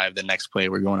the drive, the next play,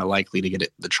 we're going to Likely to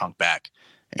get the chunk back.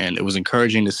 And it was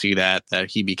encouraging to see that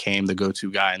he became the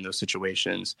go-to guy in those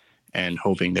situations, and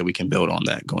hoping that we can build on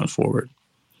that going forward.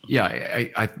 Yeah,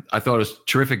 I thought it was a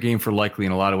terrific game for Likely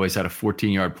in a lot of ways. Had a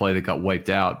 14-yard play that got wiped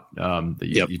out that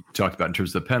you talked about in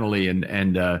terms of the penalty,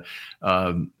 and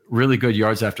really good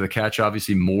yards after the catch,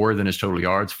 obviously more than his total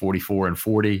yards, 44 and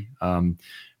 40. So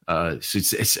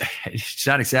it's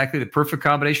not exactly the perfect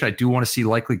combination. I do want to see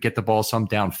Likely get the ball some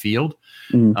downfield,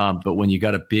 but when you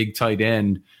got a big tight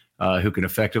end who can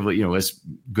effectively, has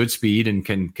good speed and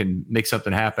can make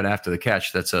something happen after the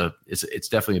catch, it's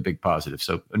definitely a big positive.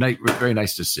 So very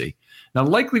nice to see. Now,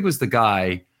 Likely was the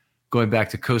guy going back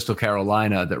to Coastal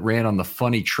Carolina that ran on the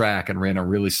funny track and ran a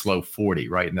really slow 40,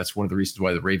 right? And that's one of the reasons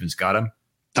why the Ravens got him.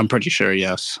 I'm pretty sure,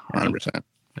 yes, 100%.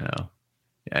 Yeah.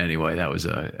 Anyway, that was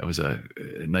a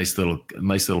nice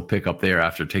little pick up there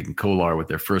after taking Kolar with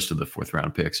their first of the 4th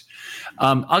round picks.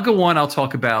 I'll go on. I'll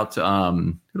talk about who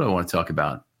do I want to talk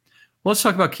about? Well, let's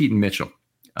talk about Keaton Mitchell.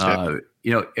 I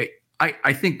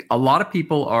think a lot of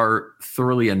people are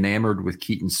thoroughly enamored with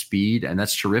Keaton's speed, and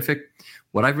that's terrific.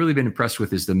 What I've really been impressed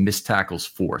with is the missed tackles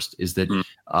forced, is that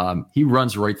he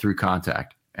runs right through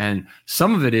contact. And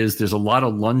some of it is there's a lot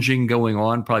of lunging going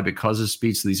on, probably because of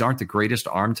speed. So these aren't the greatest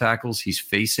arm tackles he's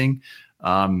facing.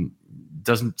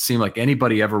 Doesn't seem like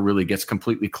anybody ever really gets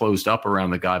completely closed up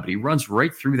around the guy, but he runs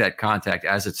right through that contact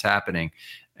as it's happening.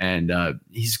 And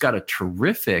he's got a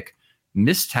terrific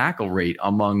missed tackle rate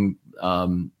among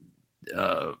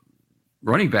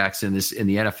running backs in the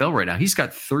NFL right now. He's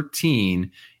got 13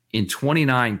 in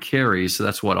 29 carries. So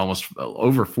that's almost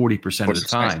over 40% of the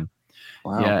time.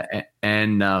 Wow. Yeah.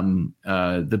 And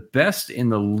the best in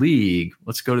the league,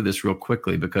 let's go to this real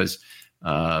quickly, because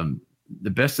the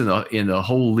best in the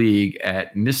whole league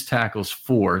at missed tackles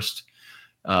forced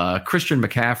Christian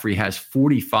McCaffrey has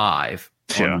 45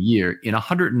 on the year in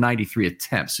 193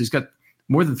 attempts. So he's got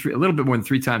a little bit more than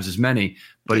 3 times as many,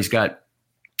 but he's got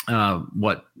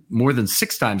more than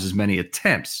 6 times as many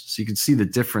attempts. So you can see the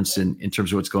difference in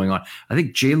terms of what's going on. I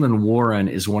think Jaylen Warren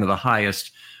is one of the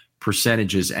highest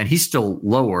percentages, and he's still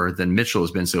lower than Mitchell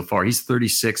has been so far. He's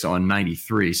 36 on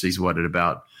 93. So he's at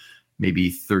about maybe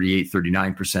 38,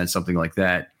 39%, something like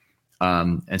that.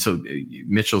 And so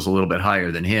Mitchell's a little bit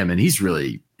higher than him, and he's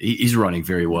running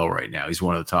very well right now. He's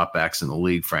one of the top backs in the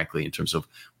league, frankly, in terms of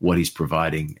what he's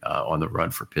providing on the run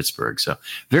for Pittsburgh. So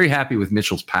very happy with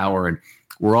Mitchell's power, and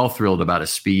we're all thrilled about his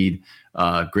speed.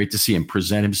 Great to see him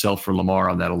present himself for Lamar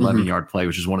on that 11-yard play,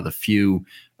 which is one of the few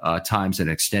times an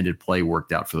extended play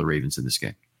worked out for the Ravens in this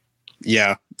game.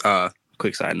 Yeah.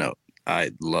 Quick side note.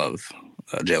 I love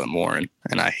Jaylen Warren,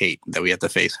 and I hate that we have to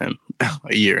face him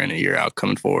a year in, a year out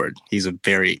coming forward. He's a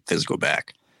very physical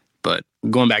back. But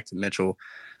going back to Mitchell,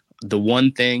 the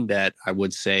one thing that I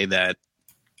would say that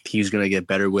he's going to get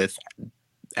better with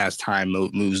as time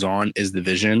moves on is the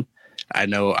vision. I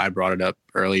know I brought it up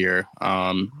earlier.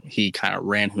 He kind of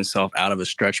ran himself out of a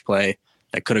stretch play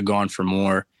that could have gone for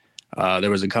more.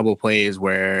 There was a couple of plays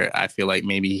where I feel like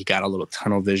maybe he got a little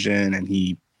tunnel vision,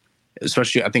 and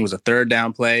especially I think it was a 3rd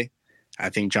down play. I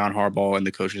think John Harbaugh and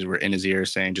the coaches were in his ear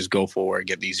saying, just go forward,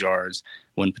 get these yards,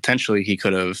 when potentially he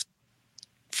could have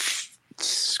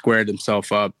squared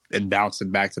himself up and bounced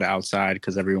it back to the outside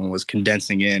because everyone was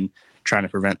condensing in, trying to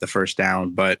prevent the 1st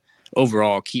down. But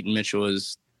overall, Keaton Mitchell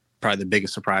is probably the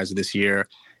biggest surprise of this year.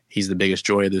 He's the biggest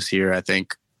joy of this year. I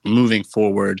think moving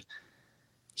forward,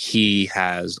 he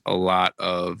has a lot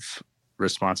of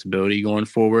responsibility going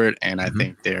forward, and I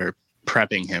think they're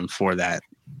prepping him for that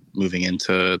moving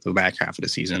into the back half of the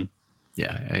season.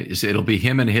 Yeah, it'll be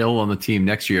him and Hill on the team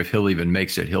next year if Hill even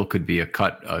makes it. Hill could be a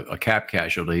cap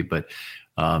casualty, but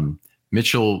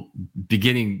Mitchell,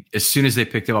 beginning as soon as they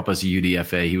picked him up as a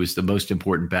UDFA, he was the most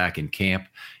important back in camp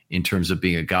in terms of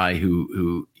being a guy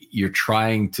who you're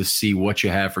trying to see what you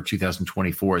have for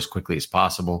 2024 as quickly as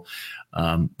possible.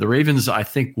 The Ravens, I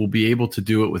think, will be able to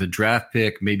do it with a draft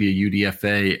pick, maybe a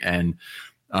UDFA, and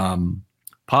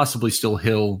possibly still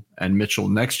Hill and Mitchell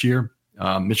next year.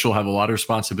 Mitchell will have a lot of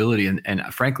responsibility, and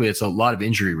frankly, it's a lot of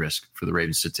injury risk for the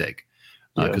Ravens to take.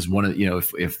 Because one of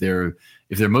if they're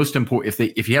most important,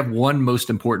 if you have one most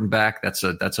important back, that's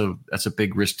a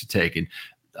big risk to take. And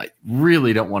I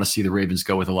really don't want to see the Ravens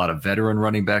go with a lot of veteran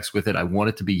running backs with it. I want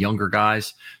it to be younger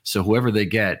guys. So whoever they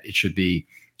get, it should be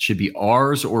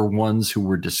ours or ones who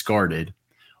were discarded,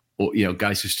 or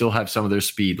guys who still have some of their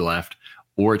speed left,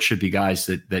 or it should be guys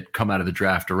that come out of the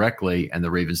draft directly, and the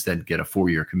Ravens then get a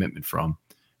 4-year commitment from.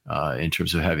 In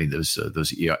terms of having those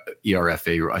ERFA,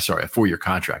 a 4-year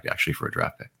contract actually for a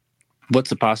draft pick. What's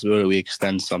the possibility we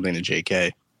extend something to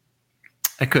JK?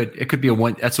 It could be a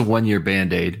 1-year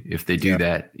Band-Aid if they do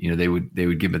that. They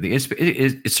would give it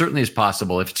it certainly is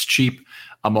possible. If it's cheap,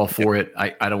 I'm all for it.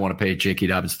 I don't want to pay J.K.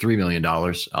 Dobbins $3 million.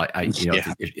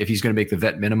 If he's going to make the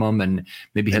vet minimum and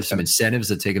maybe have some incentives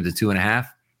that take him to 2.5,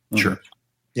 sure.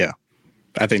 Yeah.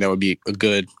 I think that would be a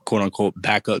good quote unquote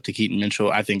backup to Keaton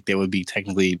Mitchell. I think they would be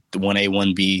technically 1A,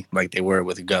 1B like they were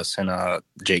with Gus and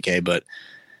JK, but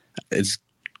it's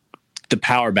the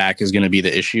power back is going to be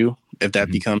the issue if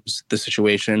that becomes the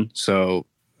situation. So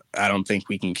I don't think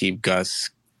we can keep Gus,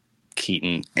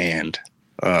 Keaton, and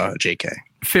JK.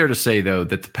 Fair to say, though,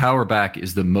 that the power back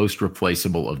is the most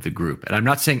replaceable of the group. And I'm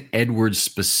not saying Edwards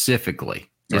specifically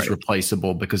is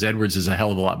replaceable, because Edwards is a hell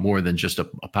of a lot more than just a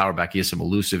power back. He has some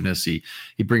elusiveness. He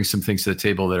brings some things to the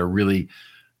table that are really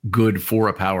good for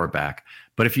a power back.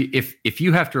 But if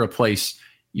you have to replace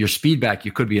your speed back,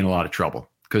 you could be in a lot of trouble,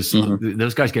 because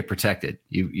those guys get protected.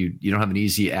 You don't have an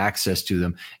easy access to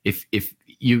them. If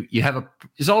you have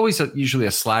there's always usually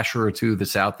a slasher or two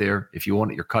that's out there. If you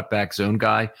want your cutback zone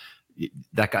guy,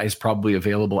 that guy is probably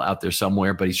available out there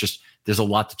somewhere, but there's a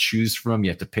lot to choose from. You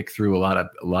have to pick through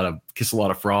kiss a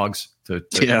lot of frogs to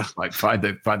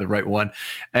find the right one.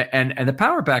 And the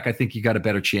power back, I think you got a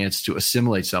better chance to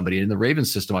assimilate somebody. In the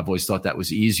Ravens system, I've always thought that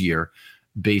was easier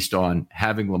based on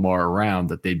having Lamar around,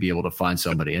 that they'd be able to find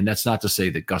somebody. And that's not to say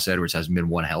that Gus Edwards hasn't been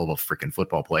one hell of a freaking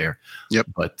football player. Yep.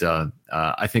 But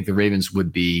I think the Ravens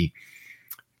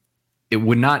it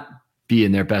would not be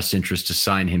in their best interest to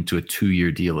sign him to a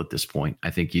 2-year deal at this point. I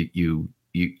think you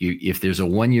if there's a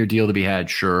 1-year deal to be had,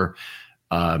 sure.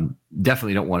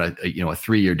 Definitely don't want a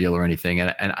 3-year deal or anything.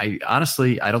 And I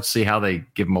honestly, I don't see how they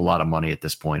give him a lot of money at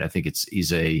this point. I think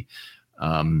he's a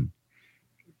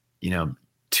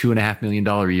 $2.5 million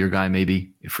a year guy,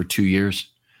 maybe for 2 years.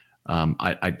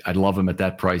 I'd love him at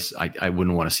that price. I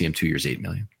wouldn't want to see him 2 years, $8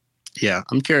 million. Yeah.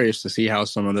 I'm curious to see how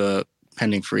some of the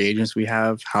pending free agents we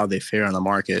have, how they fare on the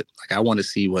market. Like, I want to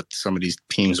see what some of these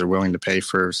teams are willing to pay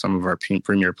for some of our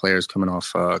premier players coming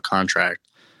off contract.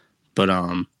 But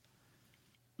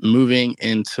moving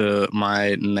into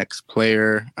my next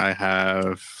player, I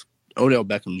have Odell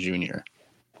Beckham Jr.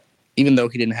 Even though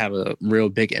he didn't have a real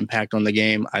big impact on the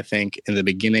game, I think in the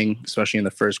beginning, especially in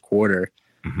the first quarter,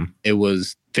 it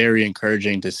was very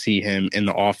encouraging to see him in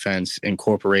the offense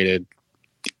incorporated,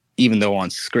 even though on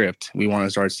script. We want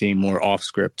to start seeing more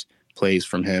off-script plays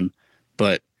from him.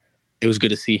 But it was good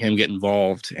to see him get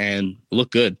involved and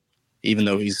look good, even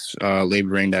though he's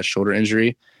laboring that shoulder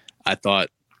injury. I thought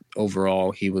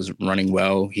overall he was running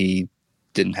well. He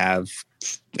didn't have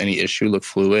any issue, looked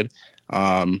fluid.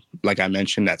 Like I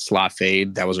mentioned, that slot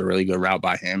fade, that was a really good route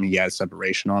by him. He had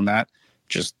separation on that.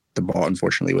 Just the ball,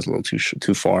 unfortunately, was a little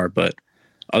too far. But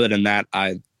other than that,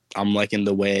 I'm liking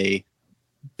the way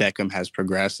Beckham has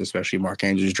progressed, especially Mark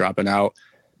Andrews dropping out.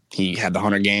 He had the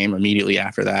 100 game immediately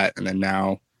after that. And then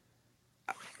now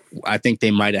I think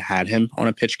they might have had him on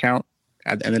a pitch count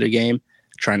at the end of the game,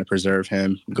 trying to preserve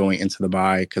him going into the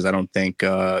bye. Because I don't think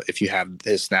if you have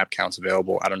his snap counts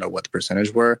available, I don't know what the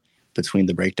percentage were between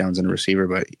the breakdowns and the receiver,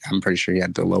 but I'm pretty sure he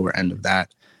had the lower end of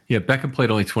that. Yeah, Beckham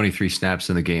played only 23 snaps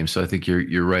in the game, so I think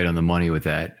you're right on the money with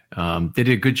that. They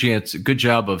did a good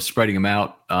job of spreading him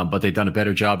out, but they've done a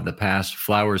better job in the past.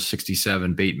 Flowers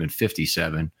 67, Bateman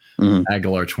 57,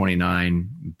 Aguilar 29,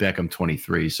 Beckham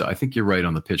 23. So I think you're right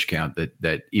on the pitch count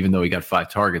that even though he got 5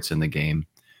 targets in the game,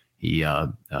 they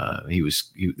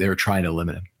were trying to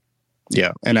limit him.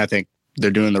 Yeah, and I think they're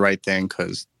doing the right thing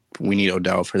because we need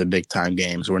Odell for the big time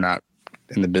games. We're not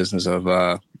in the business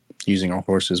of using our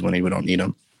horses when we don't need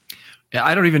them.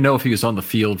 I don't even know if he was on the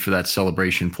field for that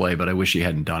celebration play, but I wish he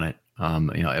hadn't done it.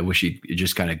 I wish he'd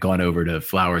just kind of gone over to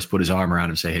Flowers, put his arm around him,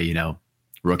 and say, "Hey,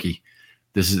 rookie,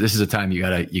 this is a time you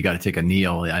gotta take a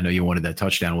kneel. I know you wanted that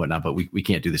touchdown and whatnot, but we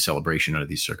can't do the celebration under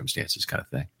these circumstances," kind of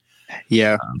thing.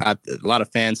 Yeah, a lot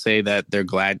of fans say that they're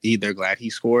glad he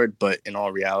scored, but in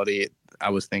all reality, I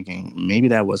was thinking maybe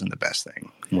that wasn't the best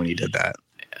thing when he did that.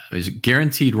 It was a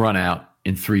guaranteed run out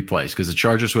in 3 plays because the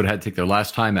Chargers would have had to take their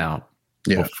last timeout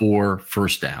before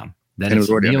first down. Then it's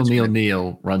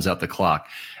kneel, runs out the clock.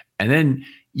 And then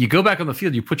you go back on the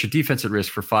field, you put your defense at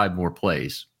risk for 5 more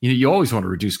plays. You always want to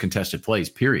reduce contested plays,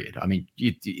 period. I mean,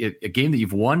 a game that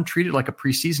you've won, treat it like a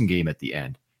preseason game at the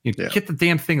end. Get the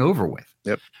damn thing over with.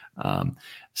 Yep.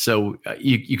 So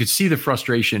you could see the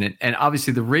frustration. And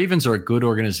obviously the Ravens are a good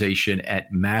organization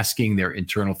at masking their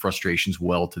internal frustrations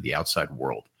well to the outside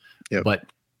world. Yep. But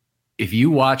if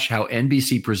you watch how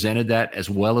NBC presented that as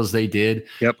well as they did,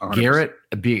 100%. Garrett,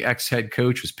 being ex-head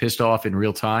coach, was pissed off in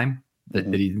real time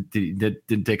that he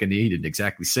didn't take a knee. He didn't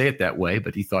exactly say it that way,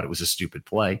 but he thought it was a stupid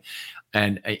play.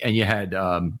 And you had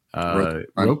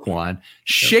Roquan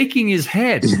shaking his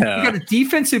head. Yeah. You got a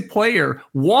defensive player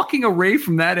walking away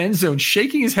from that end zone,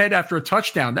 shaking his head after a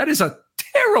touchdown. That is a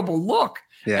terrible look.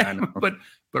 Yeah, I know. But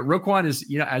Roquan is,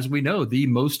 as we know, the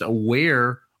most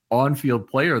aware on-field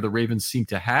player the Ravens seem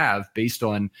to have, based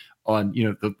on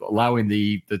allowing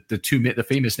the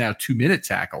famous now 2-minute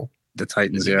tackle. The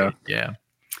Titans, yeah.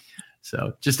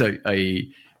 So just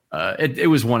it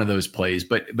was one of those plays,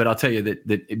 but I'll tell you that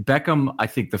Beckham, I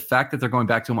think the fact that they're going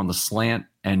back to him on the slant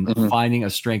and finding a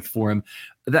strength for him,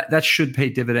 that should pay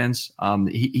dividends.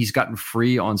 He's gotten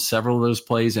free on several of those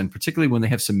plays, and particularly when they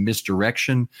have some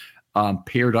misdirection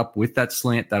paired up with that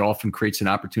slant, that often creates an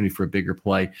opportunity for a bigger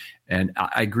play. And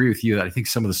I agree with you that I think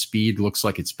some of the speed looks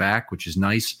like it's back, which is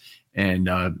nice. And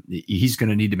he's going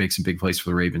to need to make some big plays for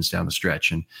the Ravens down the stretch.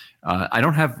 And I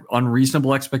don't have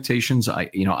unreasonable expectations.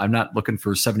 I'm not looking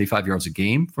for 75 yards a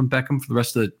game from Beckham for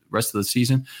the rest of the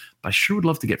season, but I sure would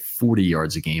love to get 40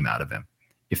 yards a game out of him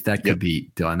if that could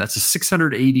be done. That's a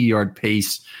 680-yard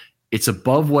pace. It's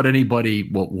above what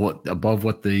above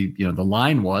what the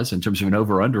line was in terms of an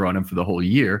over-under on him for the whole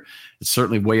year. It's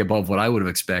certainly way above what I would have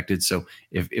expected. So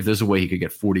if there's a way he could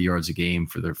get 40 yards a game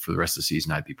for the rest of the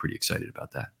season, I'd be pretty excited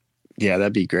about that. Yeah,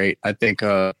 that'd be great. I think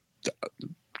to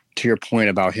your point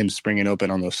about him springing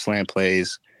open on those slant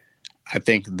plays, I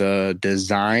think the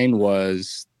design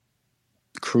was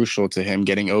crucial to him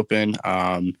getting open.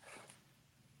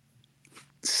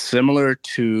 Similar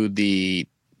to the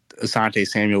Asante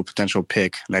Samuel potential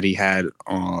pick that he had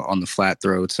on the flat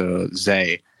throw to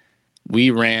Zay,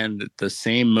 we ran the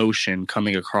same motion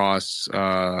coming across,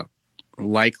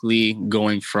 likely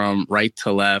going from right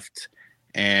to left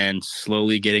and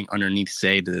slowly getting underneath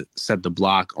Zay to set the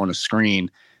block on a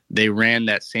screen. They ran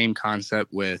that same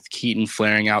concept with Keaton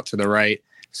flaring out to the right,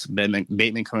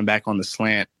 Bateman coming back on the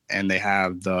slant, and they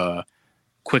have the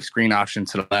quick screen option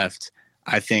to the left.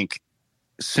 I think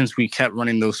since we kept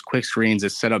running those quick screens,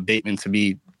 it set up Beckham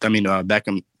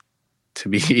to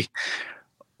be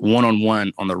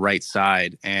one-on-one on the right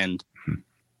side. And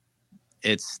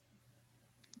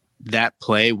that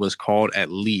play was called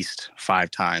at least 5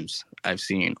 times I've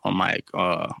seen on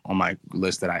my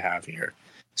list that I have here.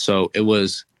 So it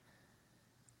was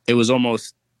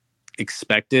almost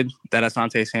expected that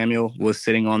Asante Samuel was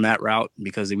sitting on that route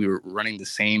because we were running the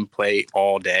same play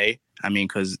all day. I mean,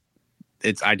 because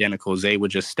it's identical. Zay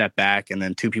would just step back and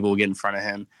then 2 people would get in front of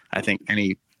him. I think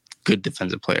any good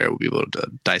defensive player would be able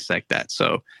to dissect that.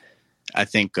 So I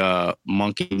think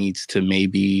Monkey needs to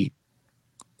maybe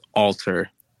alter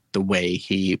the way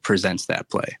he presents that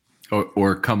play.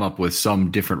 Or come up with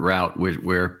some different route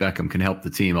where Beckham can help the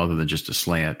team other than just a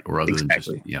slant or other than just,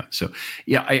 yeah. So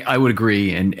yeah, I would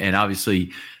agree. And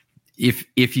obviously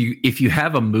if you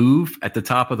have a move at the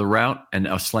top of the route, and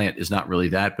a slant is not really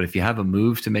that, but if you have a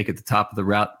move to make at the top of the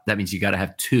route, that means you got to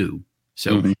have 2.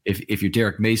 So if you're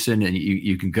Derek Mason and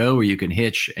you can go or you can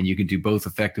hitch and you can do both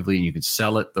effectively and you can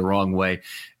sell it the wrong way,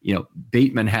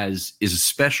 Bateman is a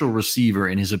special receiver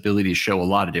in his ability to show a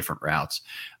lot of different routes.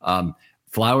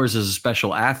 Flowers is a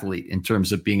special athlete in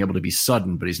terms of being able to be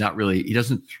sudden, but he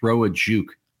doesn't throw a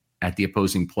juke at the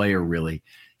opposing player really.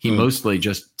 He mostly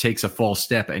just takes a false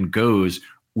step and goes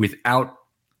without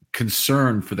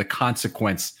concern for the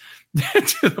consequence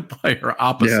to the player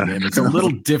opposite him. It's a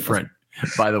little different,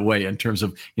 by the way, in terms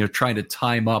of trying to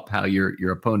time up how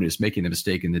your opponent is making the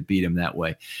mistake and then beat him that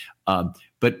way.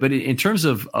 But in terms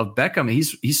of Beckham,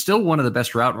 he's still one of the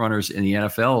best route runners in the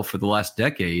NFL for the last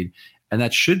decade. And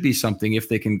that should be something if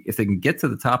they can get to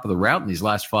the top of the route in these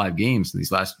last 5 games, in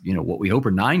these last, what we hope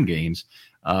are 9 games,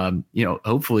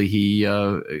 hopefully he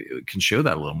can show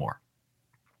that a little more.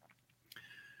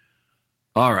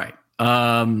 All right.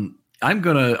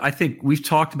 I think we've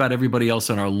talked about everybody else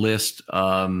on our list.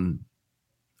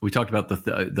 We talked about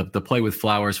the play with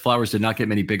Flowers. Flowers did not get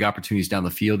many big opportunities down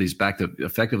the field. He's back to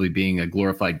effectively being a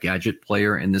glorified gadget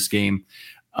player in this game.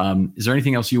 Is there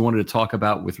anything else you wanted to talk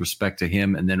about with respect to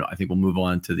him? And then I think we'll move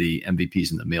on to the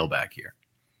MVPs in the mailbag here.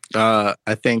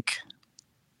 I think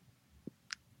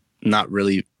not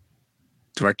really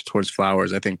directed towards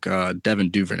Flowers. I think Devin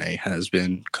Duvernay has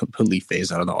been completely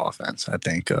phased out of the offense. I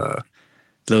think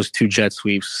those 2 jet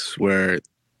sweeps were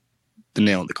the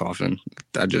nail in the coffin.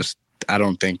 I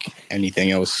don't think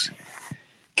anything else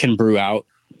can brew out.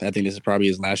 I think this is probably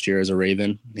his last year as a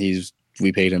Raven.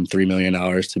 We paid him $3 million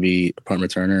to be a punt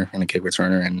returner and a kick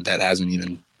returner, and that hasn't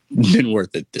even been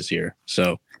worth it this year.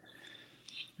 So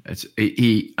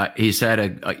he's had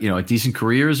a decent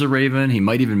career as a Raven. He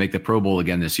might even make the Pro Bowl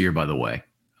again this year, by the way.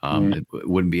 It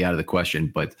wouldn't be out of the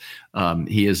question, but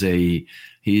he's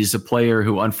a player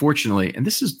who, unfortunately, and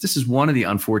this is one of the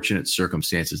unfortunate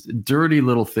circumstances, dirty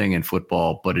little thing in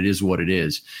football, but it is what it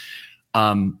is.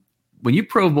 When you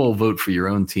Pro Bowl vote for your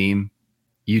own team,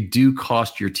 you do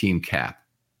cost your team cap.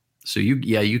 So you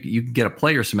can get a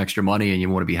player some extra money and you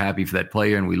want to be happy for that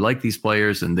player. And we like these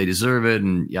players and they deserve it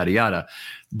and yada, yada.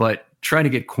 But trying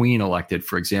to get Queen elected,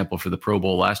 for example, for the Pro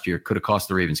Bowl last year could have cost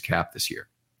the Ravens cap this year.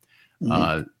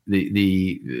 The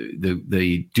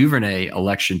Duvernay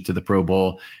election to the Pro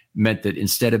Bowl meant that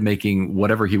instead of making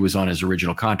whatever he was on his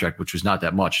original contract, which was not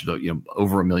that much, though,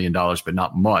 over $1 million, but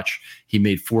not much, he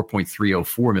made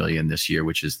 $4.304 million this year,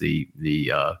 which is the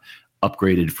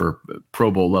upgraded for Pro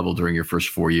Bowl level during your first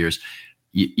 4 years.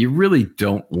 You really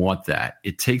don't want that.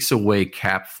 It takes away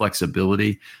cap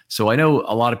flexibility. So I know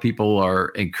a lot of people are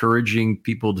encouraging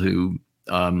people to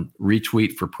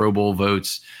retweet for Pro Bowl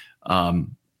votes.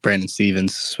 Brandon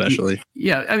Stevens, especially.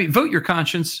 Yeah, I mean, vote your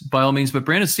conscience by all means, but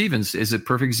Brandon Stevens is a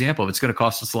perfect example of it's going to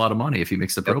cost us a lot of money if he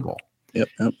makes the Pro Bowl. Yep.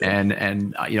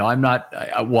 And I'm not.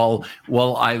 While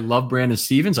I love Brandon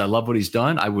Stevens, I love what he's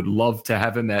done. I would love to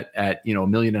have him at $1.5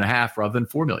 million rather than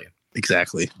 $4 million.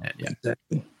 Exactly.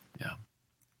 Exactly. Yeah.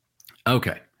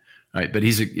 Okay. All right, but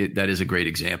that is a great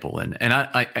example, and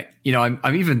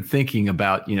I'm even thinking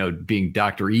about being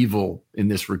Dr. Evil in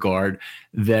this regard.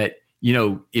 That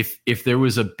if there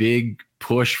was a big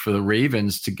push for the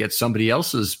Ravens to get somebody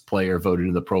else's player voted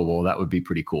in the Pro Bowl, that would be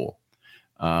pretty cool.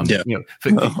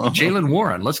 Jaylen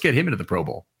Warren, let's get him into the Pro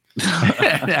Bowl.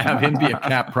 Have him be a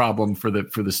cap problem for the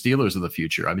Steelers of the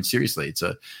future. I mean, seriously, it's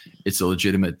a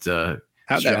legitimate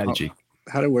strategy.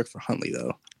 How'd it work for Huntley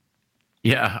though?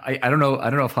 Yeah, I don't know.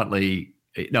 I don't know if Huntley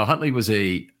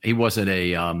wasn't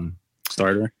a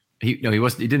starter. He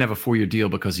didn't have a 4-year deal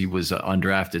because he was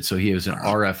undrafted. So he was an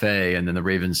RFA, and then the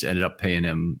Ravens ended up paying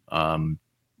him.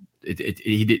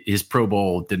 His Pro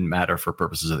Bowl didn't matter for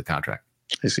purposes of the contract.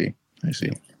 I see.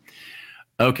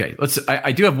 Okay,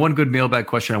 I do have one good mailbag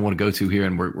question I want to go to here,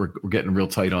 and we're getting real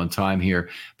tight on time here.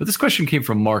 But this question came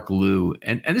from Mark Liu,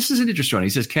 and this is an interesting one. He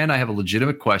says, "Ken, I have a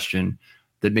legitimate question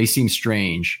that may seem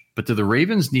strange, but do the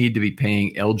Ravens need to be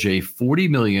paying LJ $40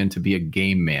 million to be a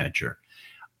game manager?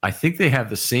 I think they have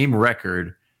the same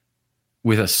record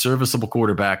with a serviceable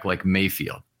quarterback like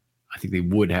Mayfield. I think they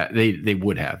would have. They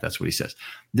would have. That's what he says.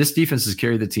 This defense has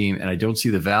carried the team, and I don't see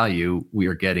the value we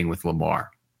are getting with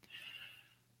Lamar."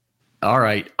 All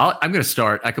right, I'm going to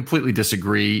start. I completely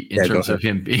disagree in terms of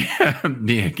him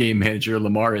being a game manager.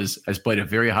 Lamar has played a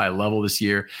very high level this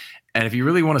year. And if you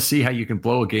really want to see how you can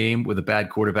blow a game with a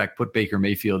bad quarterback, put Baker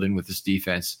Mayfield in with this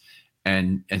defense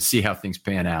and see how things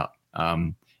pan out.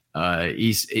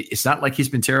 It's not like he's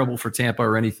been terrible for Tampa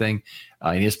or anything.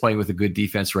 He is playing with a good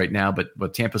defense right now,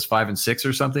 but Tampa's 5-6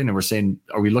 or something. And we're saying,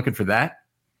 are we looking for that?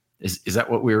 Is that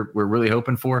what we're really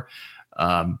hoping for?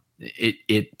 I'm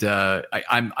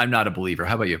not a believer.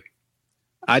 How about you?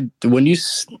 When you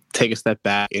take a step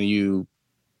back and you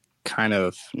kind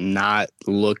of not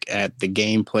look at the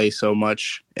gameplay so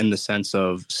much in the sense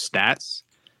of stats,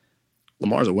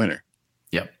 Lamar's a winner.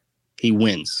 Yep. He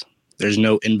wins. There's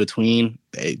no in between.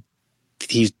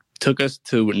 He took us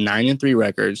to 9-3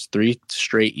 records, 3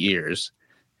 straight years.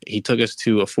 He took us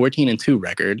to a 14-2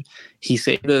 record. He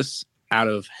saved us out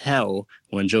of hell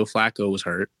when Joe Flacco was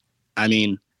hurt. I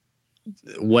mean,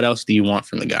 what else do you want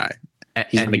from the guy?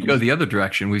 And you go the other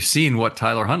direction. We've seen what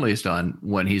Tyler Huntley has done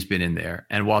when he's been in there.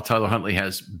 And while Tyler Huntley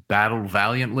has battled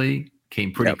valiantly,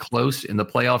 came pretty close in the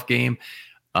playoff game,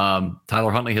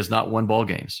 Tyler Huntley has not won ball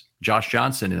games. Josh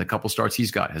Johnson, in a couple starts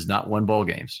he's got, has not won ball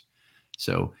games.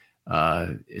 So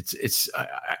I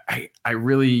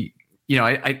really,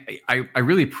 I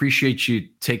really appreciate you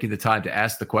taking the time to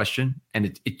ask the question.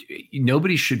 And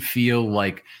nobody should feel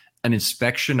like an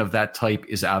inspection of that type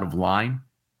is out of line,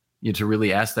 to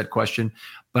really ask that question.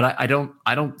 But I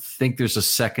don't think there's a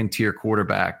second tier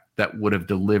quarterback that would have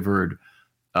delivered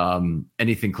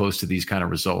anything close to these kind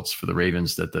of results for the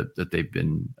Ravens that they've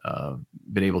been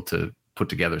able to put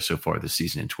together so far this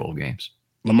season in 12 games.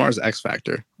 Lamar's X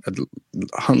factor.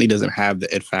 Huntley doesn't have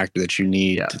the it factor that you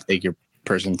need to take your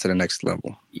person to the next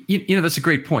level. That's a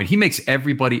great point. He makes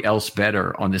everybody else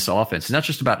better on this offense. It's not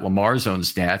just about Lamar's own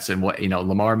stats and what,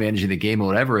 Lamar managing the game or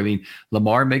whatever. I mean,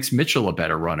 Lamar makes Mitchell a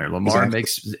better runner. Lamar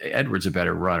makes Edwards a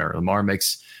better runner. Lamar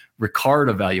makes Ricard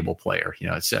a valuable player,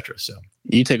 et cetera. So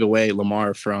you take away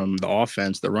Lamar from the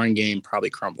offense, the run game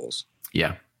probably crumbles.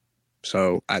 Yeah.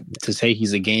 So to say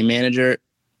he's a game manager,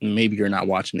 maybe you're not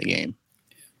watching the game.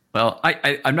 Well,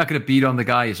 I'm not going to beat on the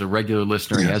guy. He's a regular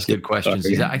listener. He has good questions.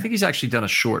 I think he's actually done a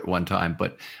short one time.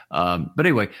 But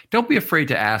anyway, don't be afraid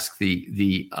to ask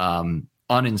the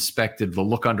uninspected, the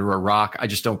look under a rock. I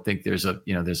just don't think there's a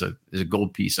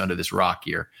gold piece under this rock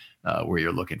here where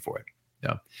you're looking for it.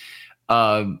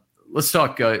 Yeah. Let's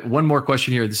talk one more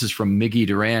question here. This is from Miggy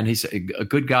Duran. He's a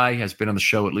good guy, has been on the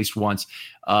show at least once.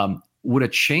 Would a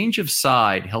change of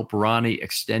side help Ronnie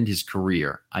extend his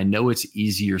career? I know it's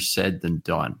easier said than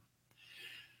done.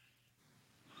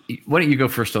 Why don't you go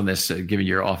first on this, given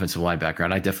your offensive line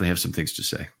background? I definitely have some things to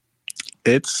say.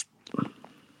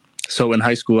 So in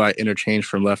high school, I interchanged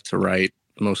from left to right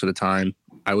most of the time.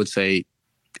 I would say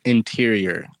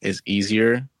interior is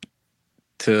easier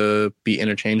to be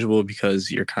interchangeable because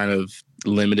you're kind of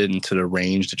limited into the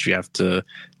range that you have to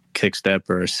kick step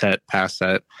or set, pass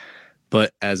set.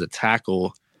 But as a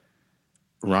tackle,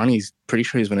 Ronnie's pretty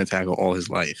sure he's been a tackle all his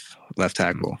life, left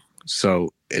tackle.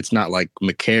 So it's not like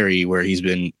McCary where he's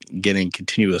been getting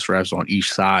continuous reps on each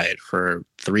side for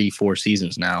 3-4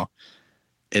 seasons now.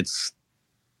 It's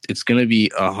going to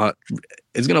be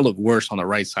it's going to look worse on the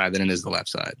right side than it is the left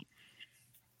side.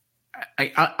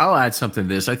 I'll add something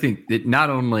to this. I think that not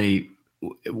only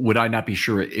would I not be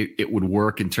sure it would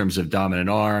work in terms of dominant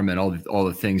arm and all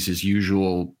the things, his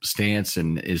usual stance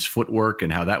and his footwork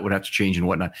and how that would have to change and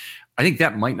whatnot. I think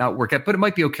that might not work out, but it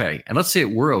might be okay. And let's say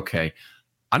it were okay.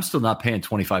 I'm still not paying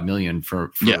 $25 million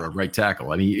for a right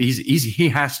tackle. I mean, he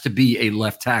has to be a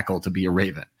left tackle to be a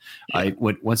Raven. Yeah.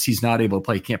 Once he's not able to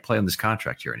play, he can't play on this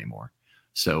contract here anymore.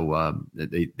 So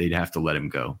they'd have to let him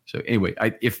go. So anyway,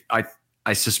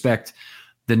 I suspect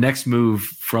the next move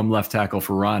from left tackle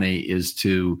for Ronnie is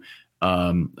to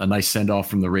a nice send off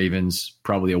from the Ravens,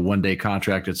 probably a 1-day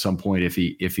contract at some point if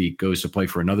he goes to play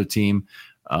for another team.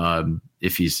 I'm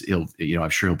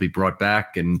sure he'll be brought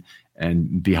back and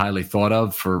be highly thought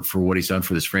of for what he's done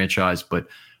for this franchise. But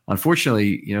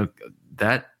unfortunately,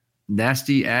 that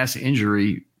nasty ass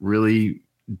injury really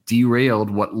derailed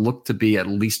what looked to be at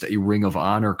least a Ring of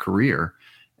Honor career,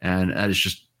 and that is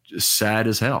just sad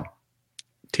as hell.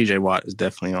 TJ Watt is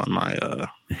definitely on my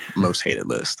most hated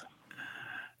list.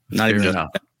 Not even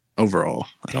enough. Overall,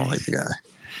 I don't like the guy.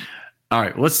 All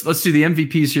right, let's do the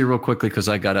MVPs here real quickly because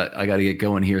I gotta get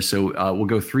going here. So we'll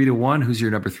go 3-1. Who's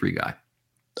your number 3 guy?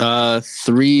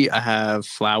 3, I have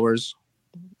Flowers.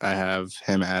 I have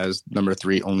him as number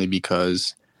 3 only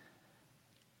because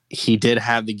he did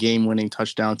have the game-winning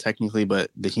touchdown technically, but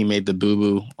he made the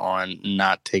boo-boo on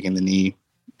not taking the knee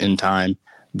in time.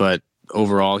 But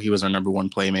overall, he was our number 1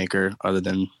 playmaker other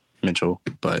than Mitchell.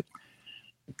 But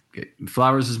okay.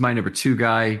 Flowers is my number 2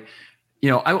 guy.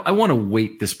 I want to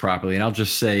weight this properly, and I'll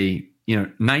just say,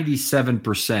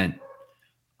 97%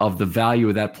 of the value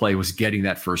of that play was getting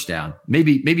that first down.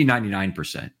 Maybe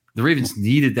 99%. The Ravens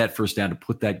needed that first down to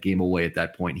put that game away at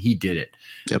that point. He did it.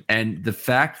 Yep. And the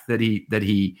fact that he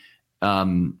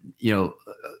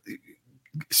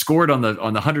scored on the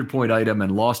 100-point item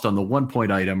and lost on the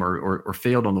 1-point item or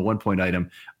failed on the 1-point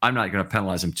item, I'm not going to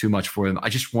penalize him too much for him.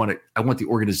 I want the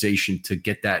organization to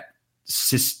get that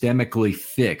systemically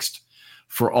fixed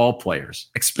for all players.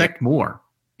 Expect more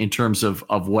in terms of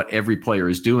what every player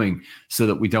is doing so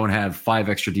that we don't have 5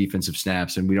 extra defensive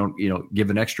snaps and we don't, give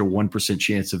an extra 1%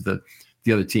 chance of the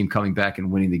other team coming back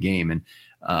and winning the game. And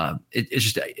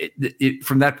it's just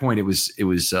from that point, it was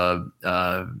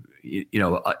a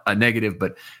negative,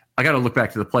 but I got to look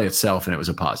back to the play itself and it was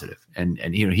a positive. And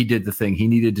he did the thing he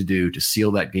needed to do to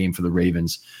seal that game for the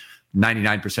Ravens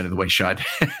 99% of the way shot.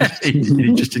 He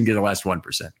just didn't get the last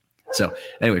 1%. So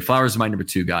anyway, Flowers is my number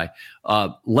 2 guy.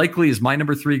 Likely is my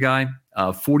number 3 guy.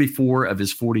 44 of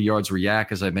his 40 yards were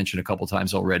yak, as I mentioned a couple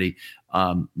times already.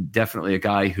 Definitely a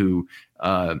guy who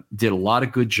did a lot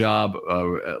of good job.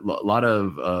 A lot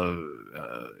of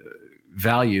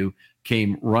value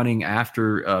came running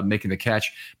after making the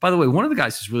catch. By the way, one of the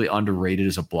guys who's really underrated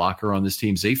as a blocker on this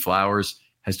team, Zay Flowers,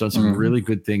 has done some really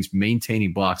good things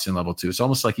maintaining blocks in level 2. It's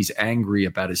almost like he's angry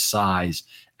about his size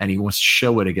and he wants to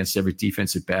show it against every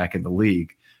defensive back in the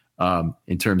league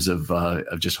in terms of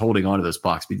just holding on to those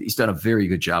blocks. But he's done a very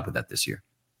good job with that this year.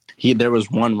 There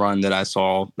was one run that I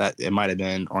saw that it might have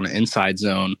been on an inside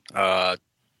zone.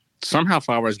 Somehow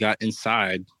Flowers got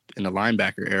inside in the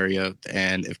linebacker area,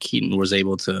 and if Keaton was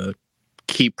able to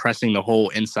keep pressing the hole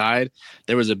inside,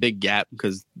 there was a big gap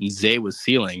because Zay was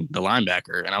sealing the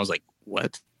linebacker, and I was like,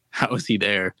 what? How is he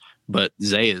there? But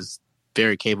Zay is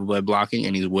very capable at blocking,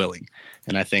 and he's willing.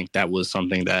 And I think that was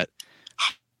something that...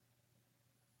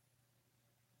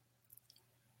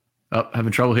 Oh,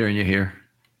 having trouble hearing you here.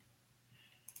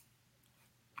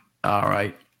 All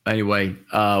right. Anyway,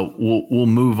 we'll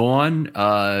move on.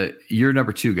 You're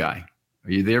number 2 guy.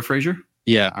 Are you there, Frazier?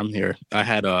 Yeah, I'm here. I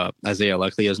had Isaiah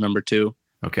Likely as number 2.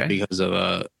 Okay. Because of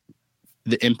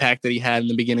the impact that he had in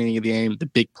the beginning of the game, the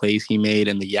big plays he made,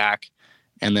 and the yak.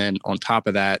 And then on top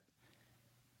of that,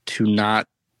 to not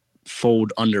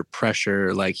fold under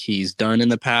pressure like he's done in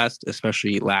the past,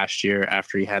 especially last year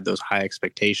after he had those high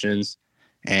expectations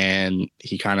and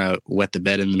he kind of wet the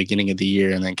bed in the beginning of the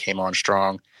year and then came on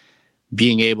strong.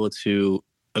 Being able to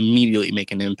immediately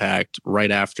make an impact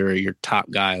right after your top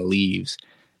guy leaves,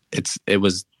 it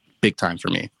was big time for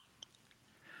me.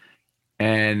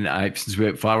 And since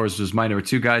Flowers was my number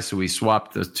 2 guy, so we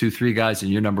swapped the 2-3 guys,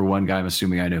 and your number 1 guy, I'm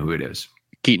assuming I know who it is.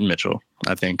 Keaton Mitchell.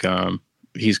 I think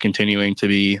he's continuing to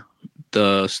be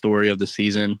the story of the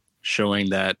season, showing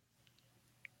that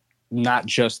not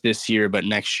just this year, but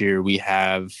next year we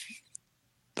have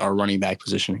our running back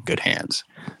position in good hands.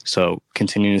 So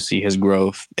continuing to see his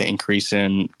growth, the increase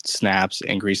in snaps,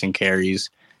 increase in carries,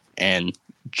 and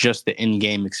just the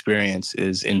in-game experience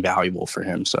is invaluable for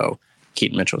him. So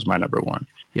Keaton Mitchell is my number 1.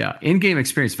 Yeah, in-game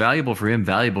experience, valuable for him,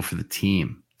 valuable for the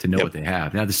team to know what they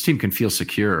have. Now, this team can feel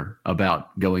secure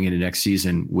about going into next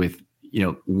season with,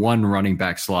 one running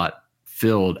back slot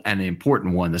filled and an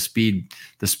important one, the speed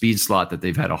slot that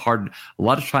they've had a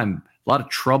lot of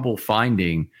trouble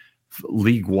finding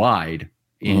league-wide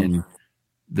in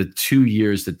the 2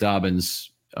 years that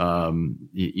Dobbins,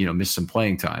 missed some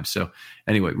playing time. So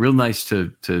anyway, real nice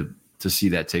to see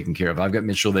that taken care of. I've got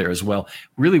Mitchell there as well.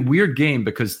 Really weird game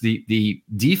because the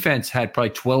defense had probably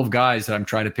 12 guys that I'm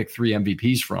trying to pick 3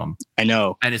 MVPs from. I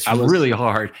know. And it's really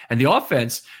hard. And the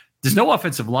offense, there's no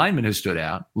offensive lineman who stood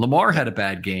out. Lamar had a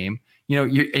bad game.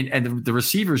 And the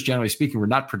receivers, generally speaking, were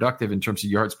not productive in terms of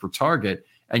yards per target.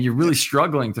 And you're really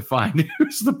struggling to find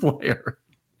who's the player.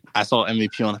 I saw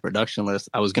MVP on the production list.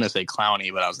 I was going to say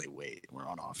Clowney, but I was like, wait, we're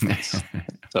on offense.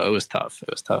 So it was tough.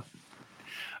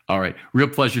 All right. Real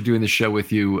pleasure doing this show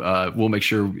with you. We'll make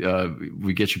sure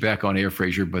we get you back on air,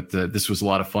 Frazier, but this was a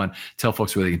lot of fun. Tell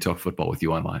folks where they can talk football with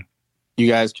you online. You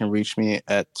guys can reach me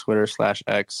at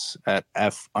Twitter/X at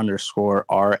F_RAVE8.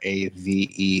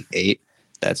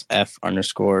 That's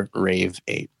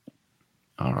F_Rave8.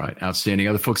 All right. Outstanding.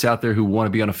 Other folks out there who want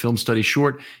to be on a film study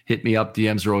short, hit me up.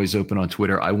 DMs are always open on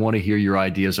Twitter. I want to hear your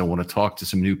ideas. I want to talk to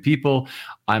some new people.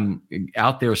 I'm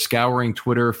out there scouring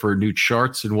Twitter for new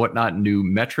charts and whatnot, new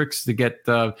metrics to get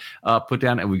put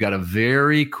down. And we got a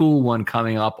very cool one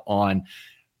coming up on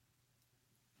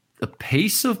the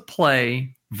pace of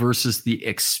play versus the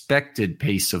expected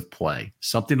pace of play.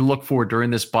 Something to look for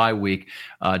during this bye week,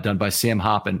 done by Sam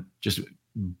Hoppen. Just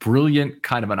brilliant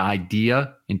kind of an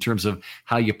idea in terms of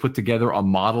how you put together a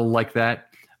model like that,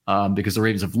 because the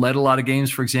Ravens have led a lot of games,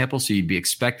 for example, so you'd be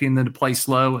expecting them to play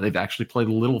slow. They've actually played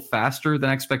a little faster than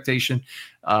expectation,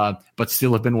 but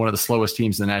still have been one of the slowest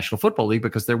teams in the National Football League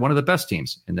because they're one of the best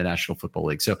teams in the National Football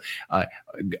League. So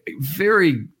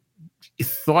very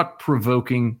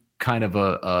thought-provoking kind of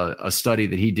a study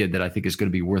that he did that I think is going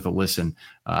to be worth a listen,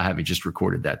 having just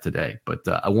recorded that today. But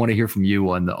I want to hear from you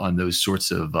on those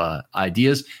sorts of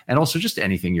ideas, and also just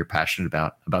anything you're passionate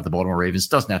about the Baltimore Ravens.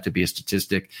 It doesn't have to be a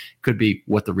statistic. It could be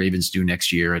what the Ravens do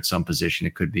next year at some position.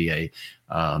 It could be a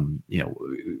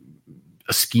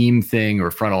scheme thing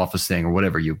or front office thing or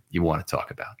whatever you want to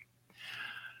talk about.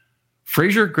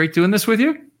 Frazier, great doing this with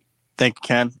you. Thank you,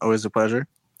 Ken. Always a pleasure.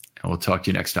 And we'll talk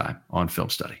to you next time on Film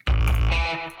Study.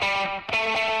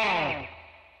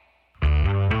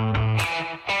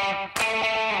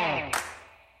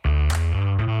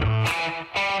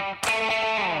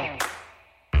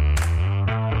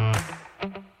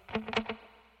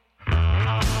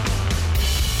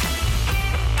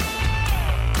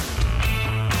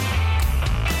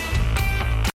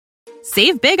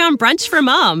 Save big on brunch for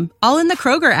mom, all in the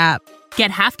Kroger app.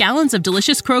 Get half gallons of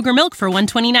delicious Kroger milk for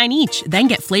 $1.29 each. Then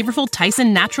get flavorful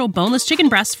Tyson natural boneless chicken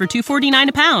breasts for $2.49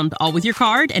 a pound, all with your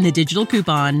card and a digital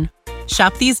coupon.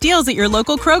 Shop these deals at your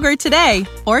local Kroger today,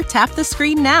 or tap the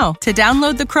screen now to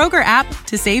download the Kroger app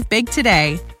to save big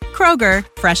today. Kroger,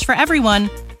 fresh for everyone.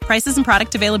 Prices and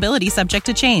product availability subject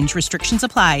to change. Restrictions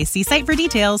apply. See site for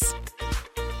details.